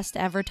the best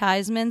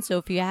advertisement. So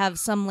if you have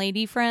some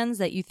lady friends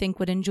that you think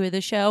would enjoy the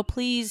show,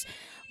 please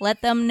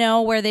let them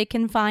know where they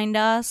can find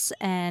us,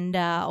 and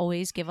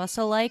always give us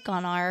a like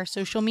on our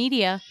social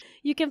media.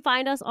 You can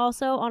find us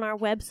also on our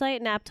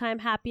website,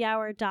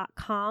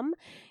 naptimehappyhour.com.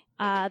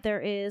 There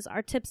is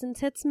our tips and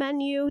tits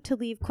menu to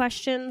leave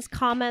questions,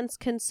 comments,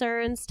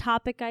 concerns,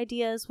 topic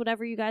ideas,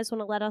 whatever you guys want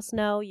to let us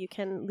know. You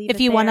can leave it there.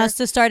 If you want us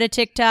to start a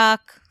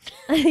TikTok.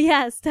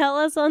 Yes, tell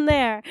us on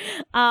there.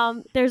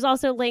 There's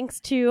also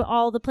links to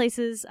all the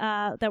places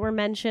that were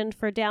mentioned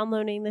for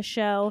downloading the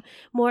show,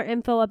 more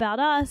info about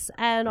us,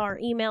 and our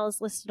email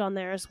is listed on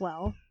there as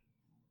well.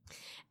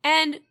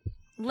 And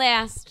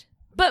last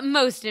But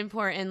most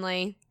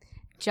importantly,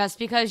 just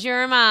because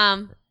you're a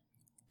mom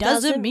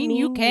doesn't mean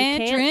you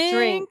can't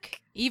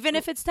drink. Even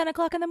if it's 10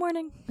 o'clock in the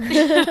morning.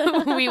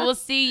 We will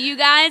see you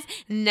guys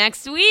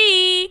next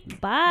week.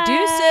 Bye.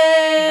 Deuces.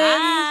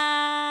 Bye.